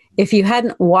 If you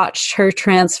hadn't watched her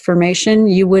transformation,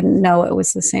 you wouldn't know it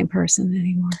was the same person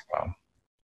anymore. Wow.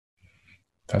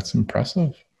 That's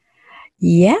impressive.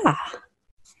 Yeah.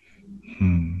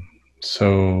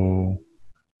 So,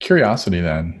 curiosity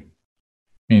then.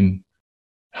 I mean,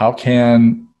 how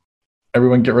can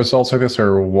everyone get results like this,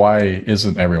 or why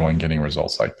isn't everyone getting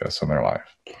results like this in their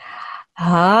life?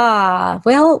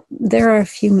 Well, there are a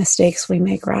few mistakes we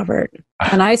make, Robert.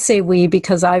 And I say we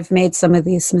because I've made some of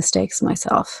these mistakes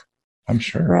myself. I'm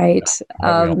sure. Right. We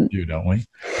all do, don't we?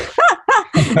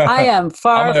 I am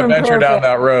far from I'm going to venture perfect. down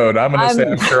that road. I'm going to say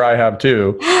I'm sure I have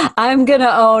too. I'm going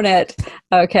to own it.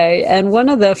 Okay. And one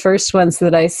of the first ones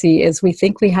that I see is we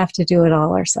think we have to do it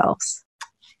all ourselves.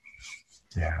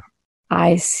 Yeah.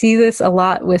 I see this a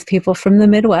lot with people from the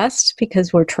Midwest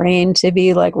because we're trained to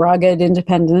be like rugged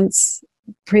independence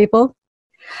people.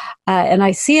 And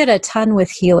I see it a ton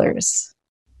with healers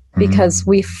because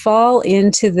we fall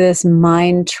into this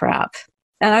mind trap.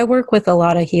 And I work with a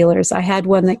lot of healers. I had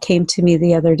one that came to me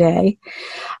the other day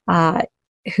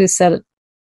who said,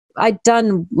 I'd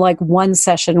done like one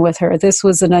session with her. This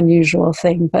was an unusual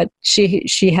thing, but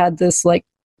she had this like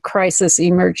crisis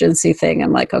emergency thing.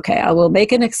 I'm like, okay, I will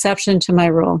make an exception to my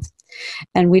rule.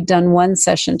 And we'd done one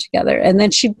session together. And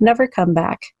then she'd never come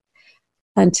back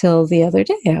until the other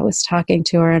day. I was talking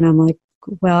to her and I'm like,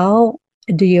 well,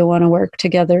 do you want to work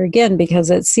together again? Because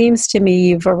it seems to me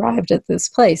you've arrived at this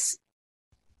place.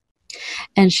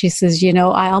 And she says,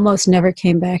 I almost never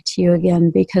came back to you again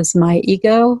because my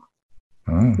ego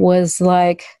was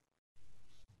like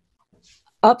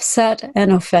upset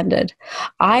and offended.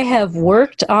 I have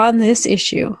worked on this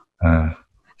issue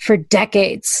for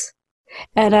decades,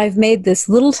 and I've made this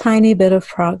little tiny bit of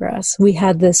progress. We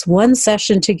had this one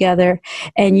session together,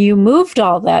 and you moved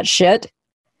all that shit,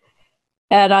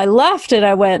 and I left, and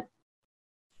I went,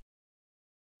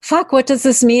 fuck, what does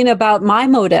this mean about my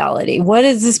modality? What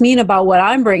does this mean about what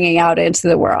I'm bringing out into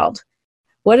the world?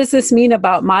 What does this mean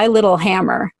about my little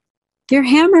hammer? Your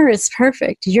hammer is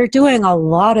perfect. You're doing a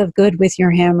lot of good with your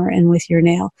hammer and with your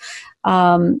nail.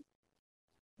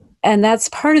 And that's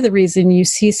part of the reason you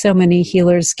see so many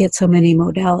healers get so many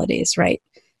modalities, right?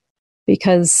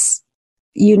 Because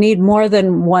you need more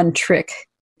than one trick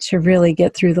to really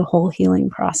get through the whole healing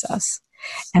process.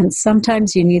 And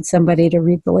sometimes you need somebody to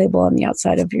read the label on the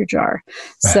outside of your jar.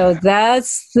 So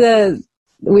that's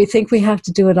we think we have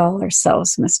to do it all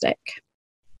ourselves mistake.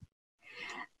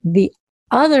 The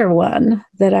other one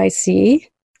that I see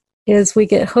is we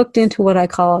get hooked into what I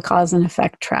call a cause and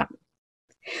effect trap.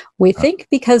 We think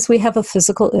because we have a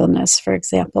physical illness, for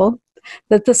example,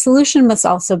 that the solution must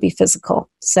also be physical.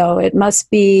 So it must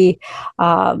be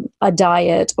a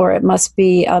diet, or it must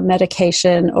be a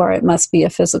medication, or it must be a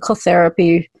physical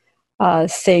therapy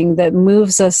thing that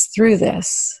moves us through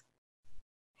this.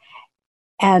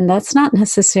 And that's not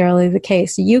necessarily the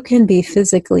case. You can be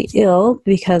physically ill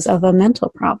because of a mental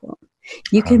problem.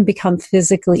 You can become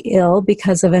physically ill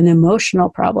because of an emotional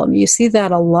problem. You see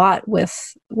that a lot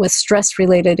with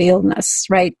stress-related illness,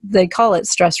 right? They call it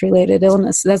stress-related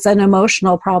illness. That's an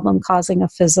emotional problem causing a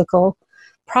physical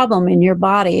problem in your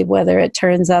body, whether it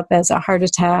turns up as a heart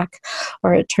attack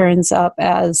or it turns up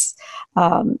as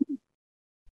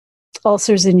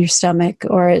ulcers in your stomach,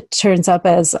 or it turns up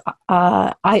as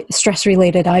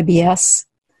stress-related IBS,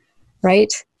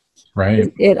 right?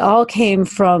 Right. It all came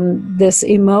from this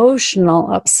emotional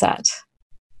upset,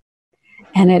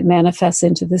 and it manifests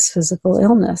into this physical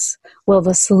illness. Well,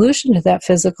 the solution to that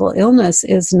physical illness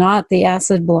is not the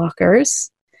acid blockers.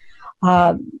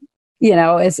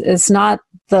 It's not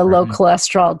the low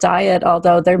cholesterol diet,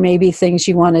 although there may be things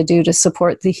you want to do to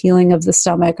support the healing of the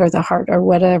stomach or the heart or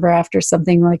whatever after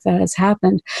something like that has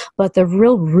happened. But the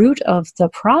real root of the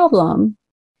problem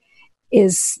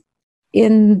is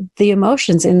in the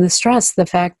emotions, in the stress, the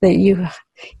fact that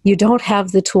you don't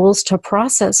have the tools to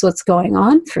process what's going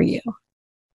on for you.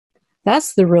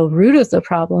 That's the real root of the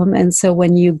problem. And so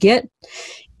when you get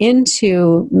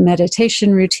into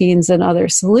meditation routines and other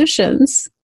solutions,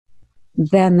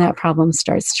 then that problem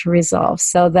starts to resolve.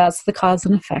 So that's the cause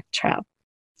and effect trap.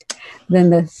 Then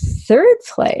the third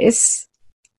place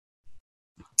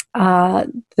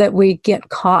that we get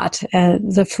caught,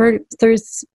 the third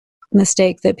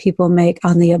mistake that people make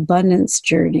on the abundance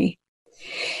journey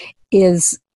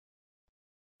is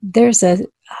there's a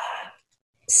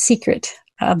secret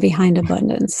behind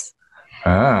abundance.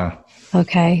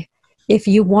 Okay. If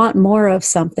you want more of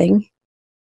something,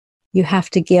 you have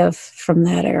to give from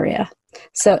that area.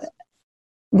 So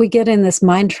we get in this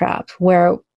mind trap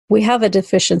where we have a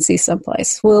deficiency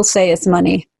someplace. We'll say it's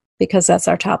money, because that's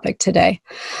our topic today.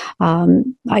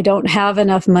 I don't have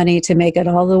enough money to make it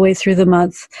all the way through the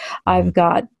month. I've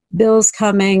got bills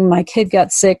coming. My kid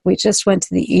got sick. We just went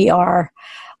to the ER.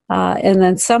 And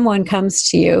then someone comes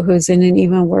to you who's in an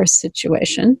even worse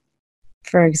situation,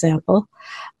 for example,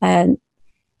 and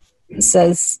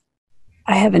says,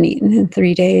 I haven't eaten in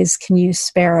 3 days. Can you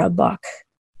spare $1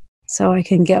 so I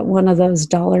can get one of those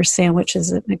dollar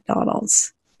sandwiches at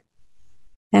McDonald's?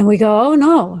 And we go, oh,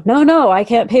 no, I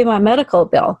can't pay my medical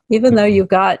bill, even though you've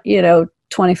got,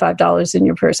 $25 in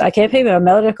your purse. I can't pay my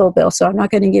medical bill, so I'm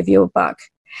not going to give you $1.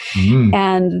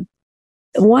 And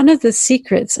one of the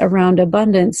secrets around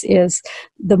abundance is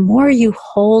the more you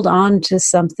hold on to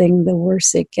something, the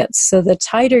worse it gets. So the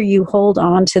tighter you hold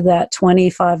on to that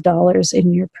 $25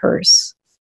 in your purse,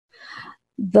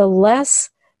 the less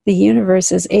the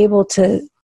universe is able to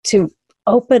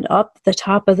open up the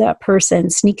top of that purse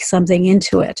and sneak something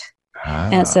into it.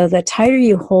 And so the tighter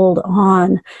you hold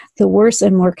on, the worse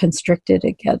and more constricted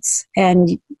it gets.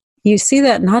 And you see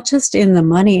that not just in the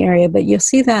money area, but you'll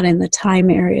see that in the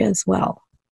time area as well,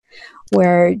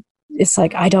 where it's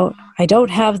like, I don't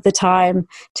have the time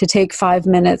to take 5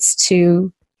 minutes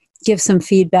to give some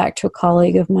feedback to a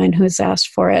colleague of mine who's asked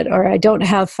for it, or I don't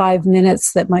have 5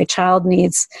 minutes that my child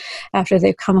needs after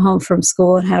they've come home from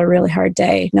school and had a really hard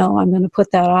day. No, I'm going to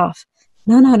put that off.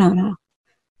 No.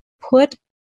 Put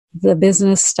the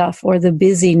business stuff or the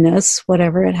busyness,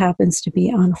 whatever it happens to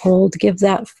be, on hold. Give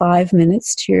that 5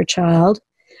 minutes to your child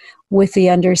with the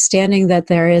understanding that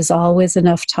there is always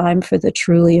enough time for the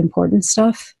truly important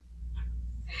stuff.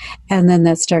 And then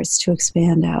that starts to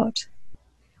expand out.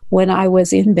 When I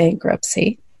was in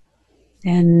bankruptcy,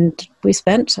 and we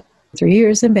spent 3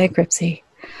 years in bankruptcy,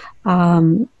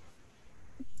 I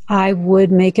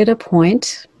would make it a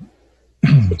point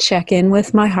to check in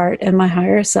with my heart and my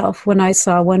higher self when I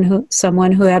saw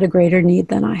someone who had a greater need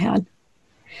than I had,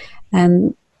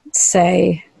 and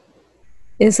say,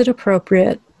 is it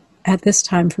appropriate at this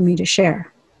time for me to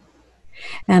share?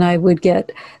 And I would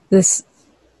get this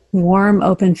warm,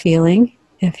 open feeling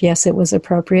if yes, it was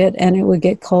appropriate, and it would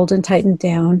get cold and tightened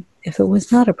down if it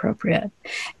was not appropriate.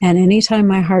 And anytime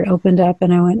my heart opened up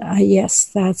and I went,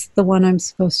 yes, that's the one I'm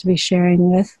supposed to be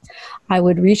sharing with, I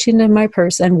would reach into my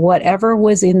purse and whatever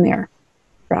was in there,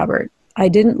 Robert, I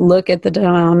didn't look at the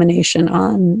denomination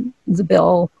on the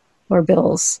bill or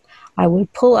bills. I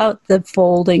would pull out the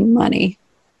folding money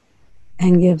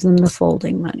and give them the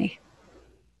folding money.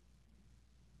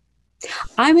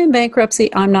 I'm in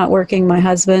bankruptcy. I'm not working. My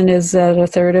husband is at a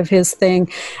third of his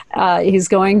thing. He's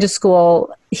going to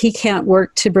school. He can't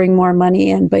work to bring more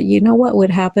money in. But you know what would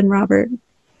happen, Robert?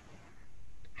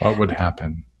 What would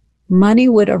happen? Money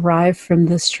would arrive from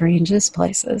the strangest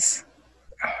places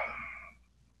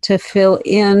to fill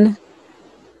in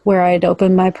where I'd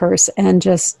opened my purse and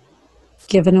just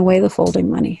given away the folding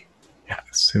money. Yeah,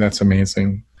 see, that's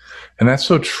amazing. And that's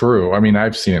so true. I mean,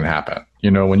 I've seen it happen.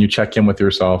 You know, when you check in with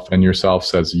yourself and yourself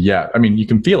says, yeah, I mean, you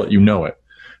can feel it, you know it,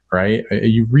 right?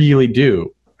 You really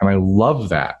do. And I love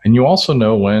that. And you also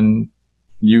know when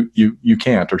you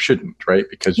can't or shouldn't, right?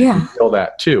 Because you can feel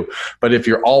that too. But if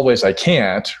you're always, I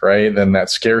can't, right? Then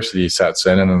that scarcity sets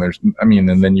in and then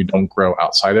and then you don't grow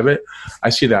outside of it.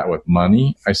 I see that with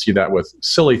money. I see that with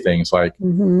silly things like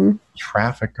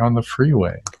traffic on the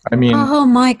freeway. I mean, oh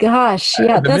my gosh.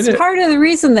 Yeah. That's part of the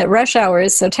reason that rush hour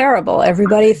is so terrible.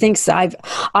 Everybody thinks I've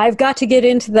got to get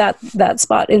into that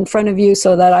spot in front of you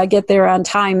so that I get there on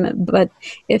time. But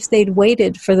if they'd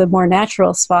waited for the more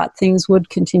natural spot, things would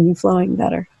continue flowing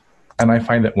better. And I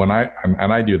find that when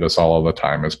I do this all the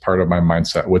time as part of my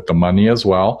mindset with the money as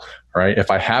well, right?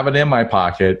 If I have it in my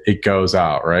pocket, it goes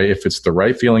out, right? If it's the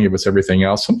right feeling, if it's everything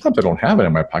else, sometimes I don't have it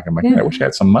in my pocket. I'm like, I wish I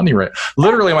had some money, right?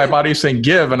 Literally my body's saying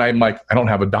give, and I'm like, I don't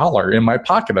have $1 in my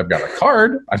pocket. I've got a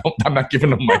card. I'm not giving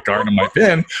them my card and my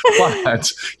PIN,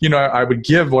 but you know, I would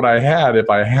give what I had if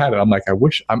I had it. I'm like, I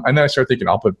wish, and then I start thinking,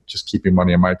 I'll put just keeping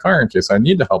money in my car in case I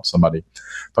need to help somebody.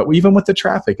 But even with the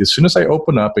traffic, as soon as I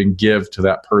open up and give to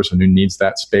that person who needs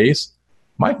that space,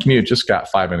 my commute just got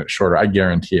 5 minutes shorter. I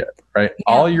guarantee it, right? Yeah.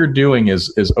 All you're doing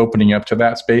is opening up to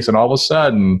that space, and all of a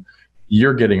sudden,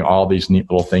 you're getting all these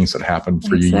neat little things that happen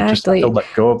for you. You just have to let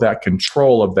go of that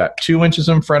control of that 2 inches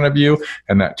in front of you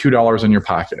and that $2 in your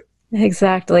pocket.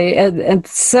 Exactly. And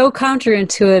so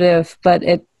counterintuitive, but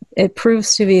it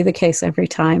proves to be the case every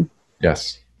time.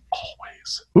 Yes,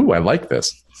 always. Ooh, I like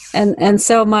this. And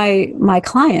so my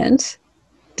client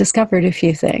discovered a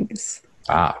few things.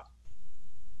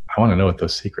 I want to know what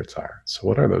those secrets are. So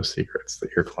what are those secrets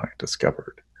that your client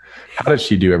discovered? How did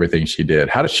she do everything she did?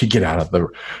 How did she get out of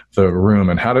the room?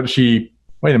 And how did she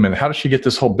get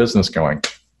this whole business going?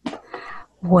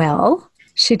 Well,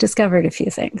 she discovered a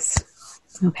few things.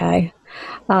 Okay.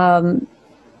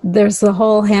 There's the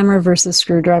whole hammer versus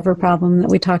screwdriver problem that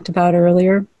we talked about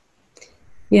earlier.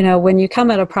 You know, when you come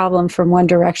at a problem from one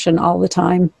direction all the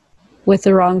time with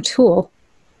the wrong tool,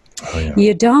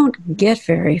 you don't get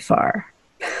very far.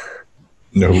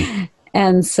 No.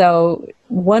 And so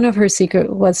one of her secrets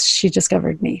was she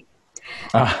discovered me.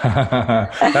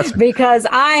 Because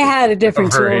I had a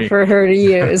different tool for her to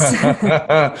use.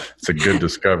 It's a good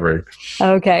discovery.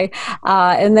 Okay.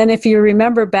 And then if you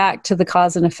remember back to the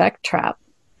cause and effect trap,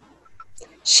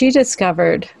 she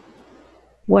discovered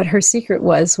what her secret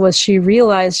was she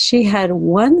realized she had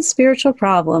one spiritual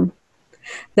problem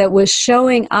that was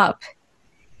showing up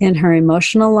in her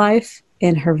emotional life,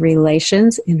 in her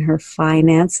relations, in her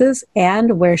finances,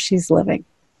 and where she's living.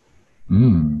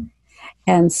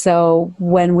 And so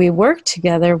when we worked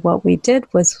together, what we did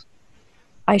was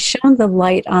I shone the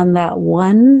light on that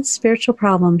one spiritual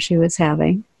problem she was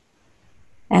having.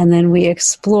 And then we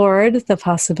explored the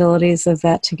possibilities of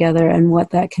that together and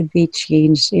what that could be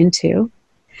changed into.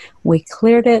 We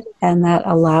cleared it, and that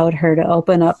allowed her to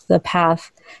open up the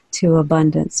path to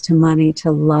abundance, to money,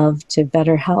 to love, to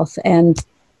better health, and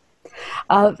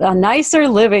a nicer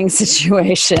living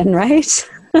situation, right?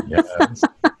 Yes,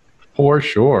 for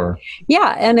sure.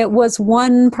 Yeah, and it was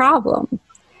one problem.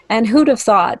 And who'd have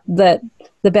thought that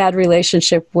the bad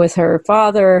relationship with her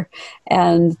father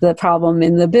and the problem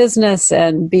in the business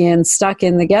and being stuck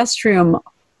in the guest room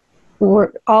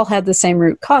all had the same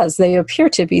root cause? They appear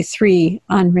to be three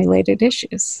unrelated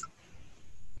issues.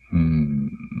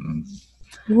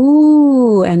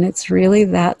 Ooh, and it's really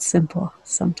that simple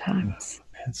sometimes.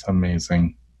 It's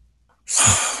amazing.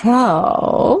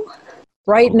 So,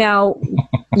 right now,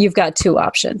 you've got two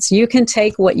options. You can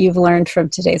take what you've learned from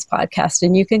today's podcast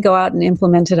and you can go out and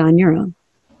implement it on your own.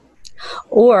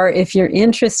 Or if you're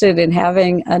interested in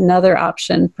having another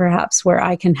option, perhaps where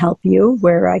I can help you,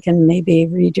 where I can maybe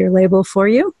read your label for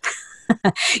you,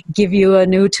 give you a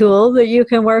new tool that you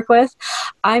can work with,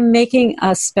 I'm making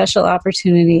a special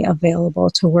opportunity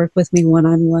available to work with me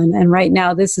one-on-one. And right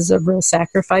now, this is a real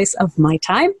sacrifice of my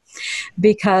time.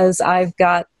 because I've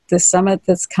got the summit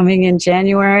that's coming in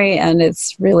January, and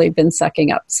it's really been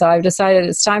sucking up. So I've decided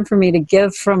it's time for me to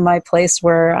give from my place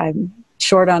where I'm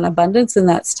short on abundance, and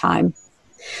that's time.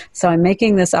 So I'm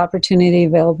making this opportunity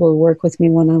available to work with me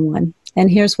one-on-one.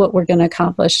 And here's what we're going to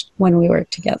accomplish when we work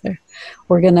together.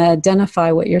 We're going to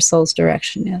identify what your soul's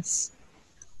direction is.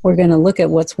 We're going to look at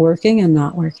what's working and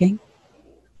not working.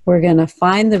 We're going to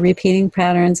find the repeating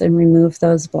patterns and remove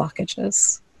those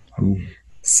blockages.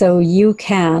 So you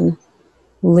can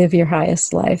live your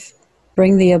highest life,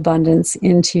 bring the abundance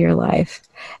into your life,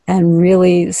 and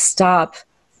really stop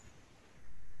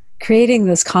creating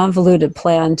this convoluted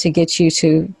plan to get you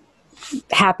to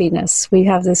happiness. We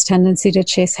have this tendency to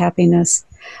chase happiness.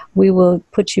 We will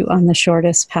put you on the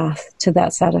shortest path to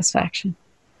that satisfaction.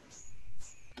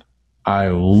 I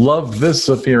love this,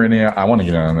 Zofia Renee. I want to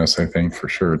get on this, I think, for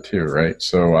sure, too, right?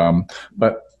 So,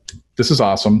 but this is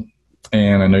awesome.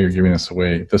 And I know you're giving us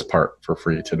away this part for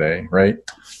free today, right?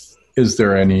 Is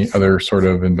there any other sort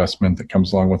of investment that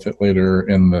comes along with it later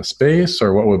in the space,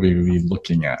 or what would we be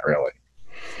looking at, really?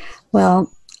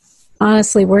 Well,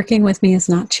 honestly, working with me is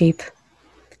not cheap.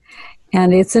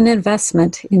 And it's an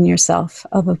investment in yourself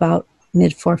of about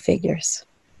mid-4 figures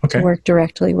to work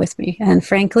directly with me. And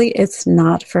frankly, it's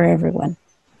not for everyone.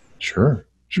 Sure.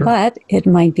 But it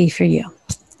might be for you.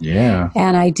 Yeah.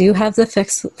 And I do have the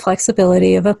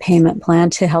flexibility of a payment plan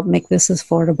to help make this as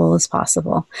affordable as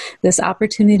possible. This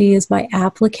opportunity is by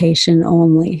application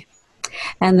only.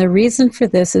 And the reason for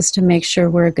this is to make sure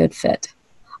we're a good fit.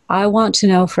 I want to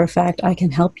know for a fact I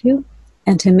can help you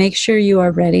and to make sure you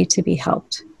are ready to be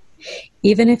helped.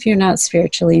 Even if you're not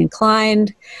spiritually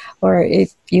inclined or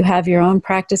if you have your own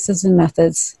practices and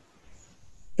methods,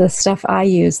 the stuff I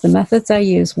use, the methods I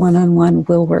use one-on-one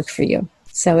will work for you.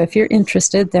 So if you're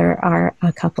interested, there are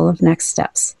a couple of next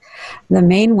steps. The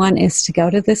main one is to go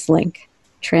to this link,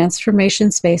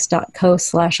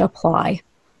 transformationspace.co/apply.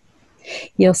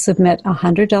 You'll submit a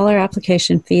 $100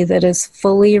 application fee that is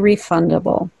fully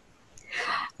refundable.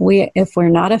 If we're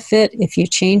not a fit, if you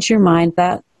change your mind,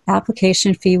 that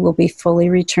application fee will be fully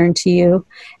returned to you.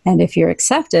 And if you're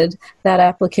accepted, that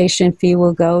application fee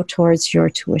will go towards your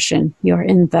tuition, your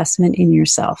investment in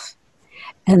yourself.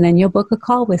 And then you'll book a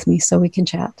call with me so we can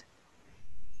chat.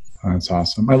 That's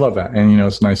awesome. I love that. And,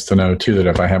 it's nice to know, too, that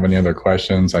if I have any other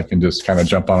questions, I can just kind of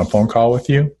jump on a phone call with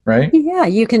you, right? Yeah,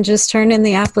 you can just turn in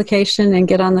the application and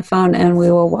get on the phone and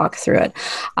we will walk through it.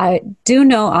 I do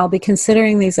know I'll be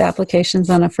considering these applications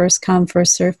on a first-come,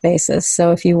 first-served basis.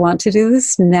 So if you want to do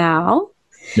this now,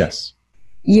 yes,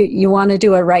 you want to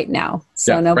do it right now.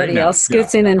 So nobody else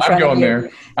scoots in front of you.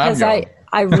 Because I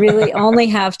really only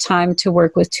have time to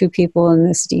work with 2 people in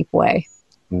this deep way.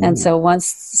 Ooh. And so once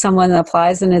someone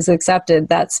applies and is accepted,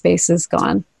 that space is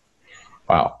gone.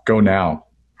 Wow. Go now.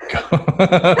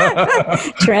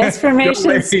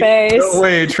 Transformation Space. Go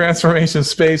away.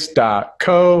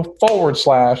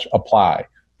 transformationspace.co/apply.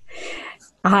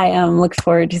 I look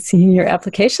forward to seeing your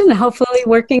application and hopefully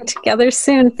working together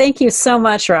soon. Thank you so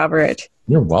much, Robert.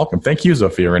 You're welcome. Thank you,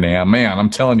 Zofia Renee. Man, I'm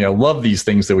telling you, I love these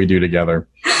things that we do together.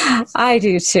 I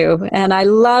do too. And I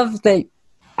love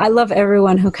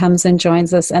everyone who comes and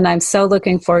joins us. And I'm so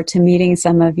looking forward to meeting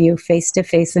some of you face to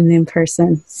face and in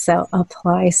person. So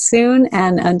apply soon.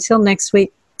 And until next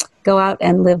week, go out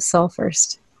and live soul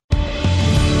first.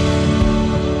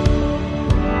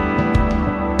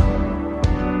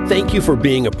 Thank you for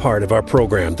being a part of our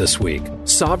program this week.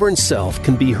 Sovereign Self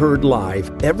can be heard live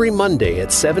every Monday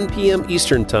at 7 p.m.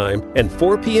 Eastern Time and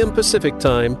 4 p.m. Pacific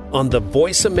Time on the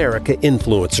Voice America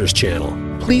Influencers channel.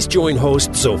 Please join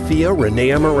host Zofia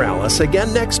Renea Morales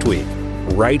again next week,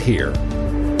 right here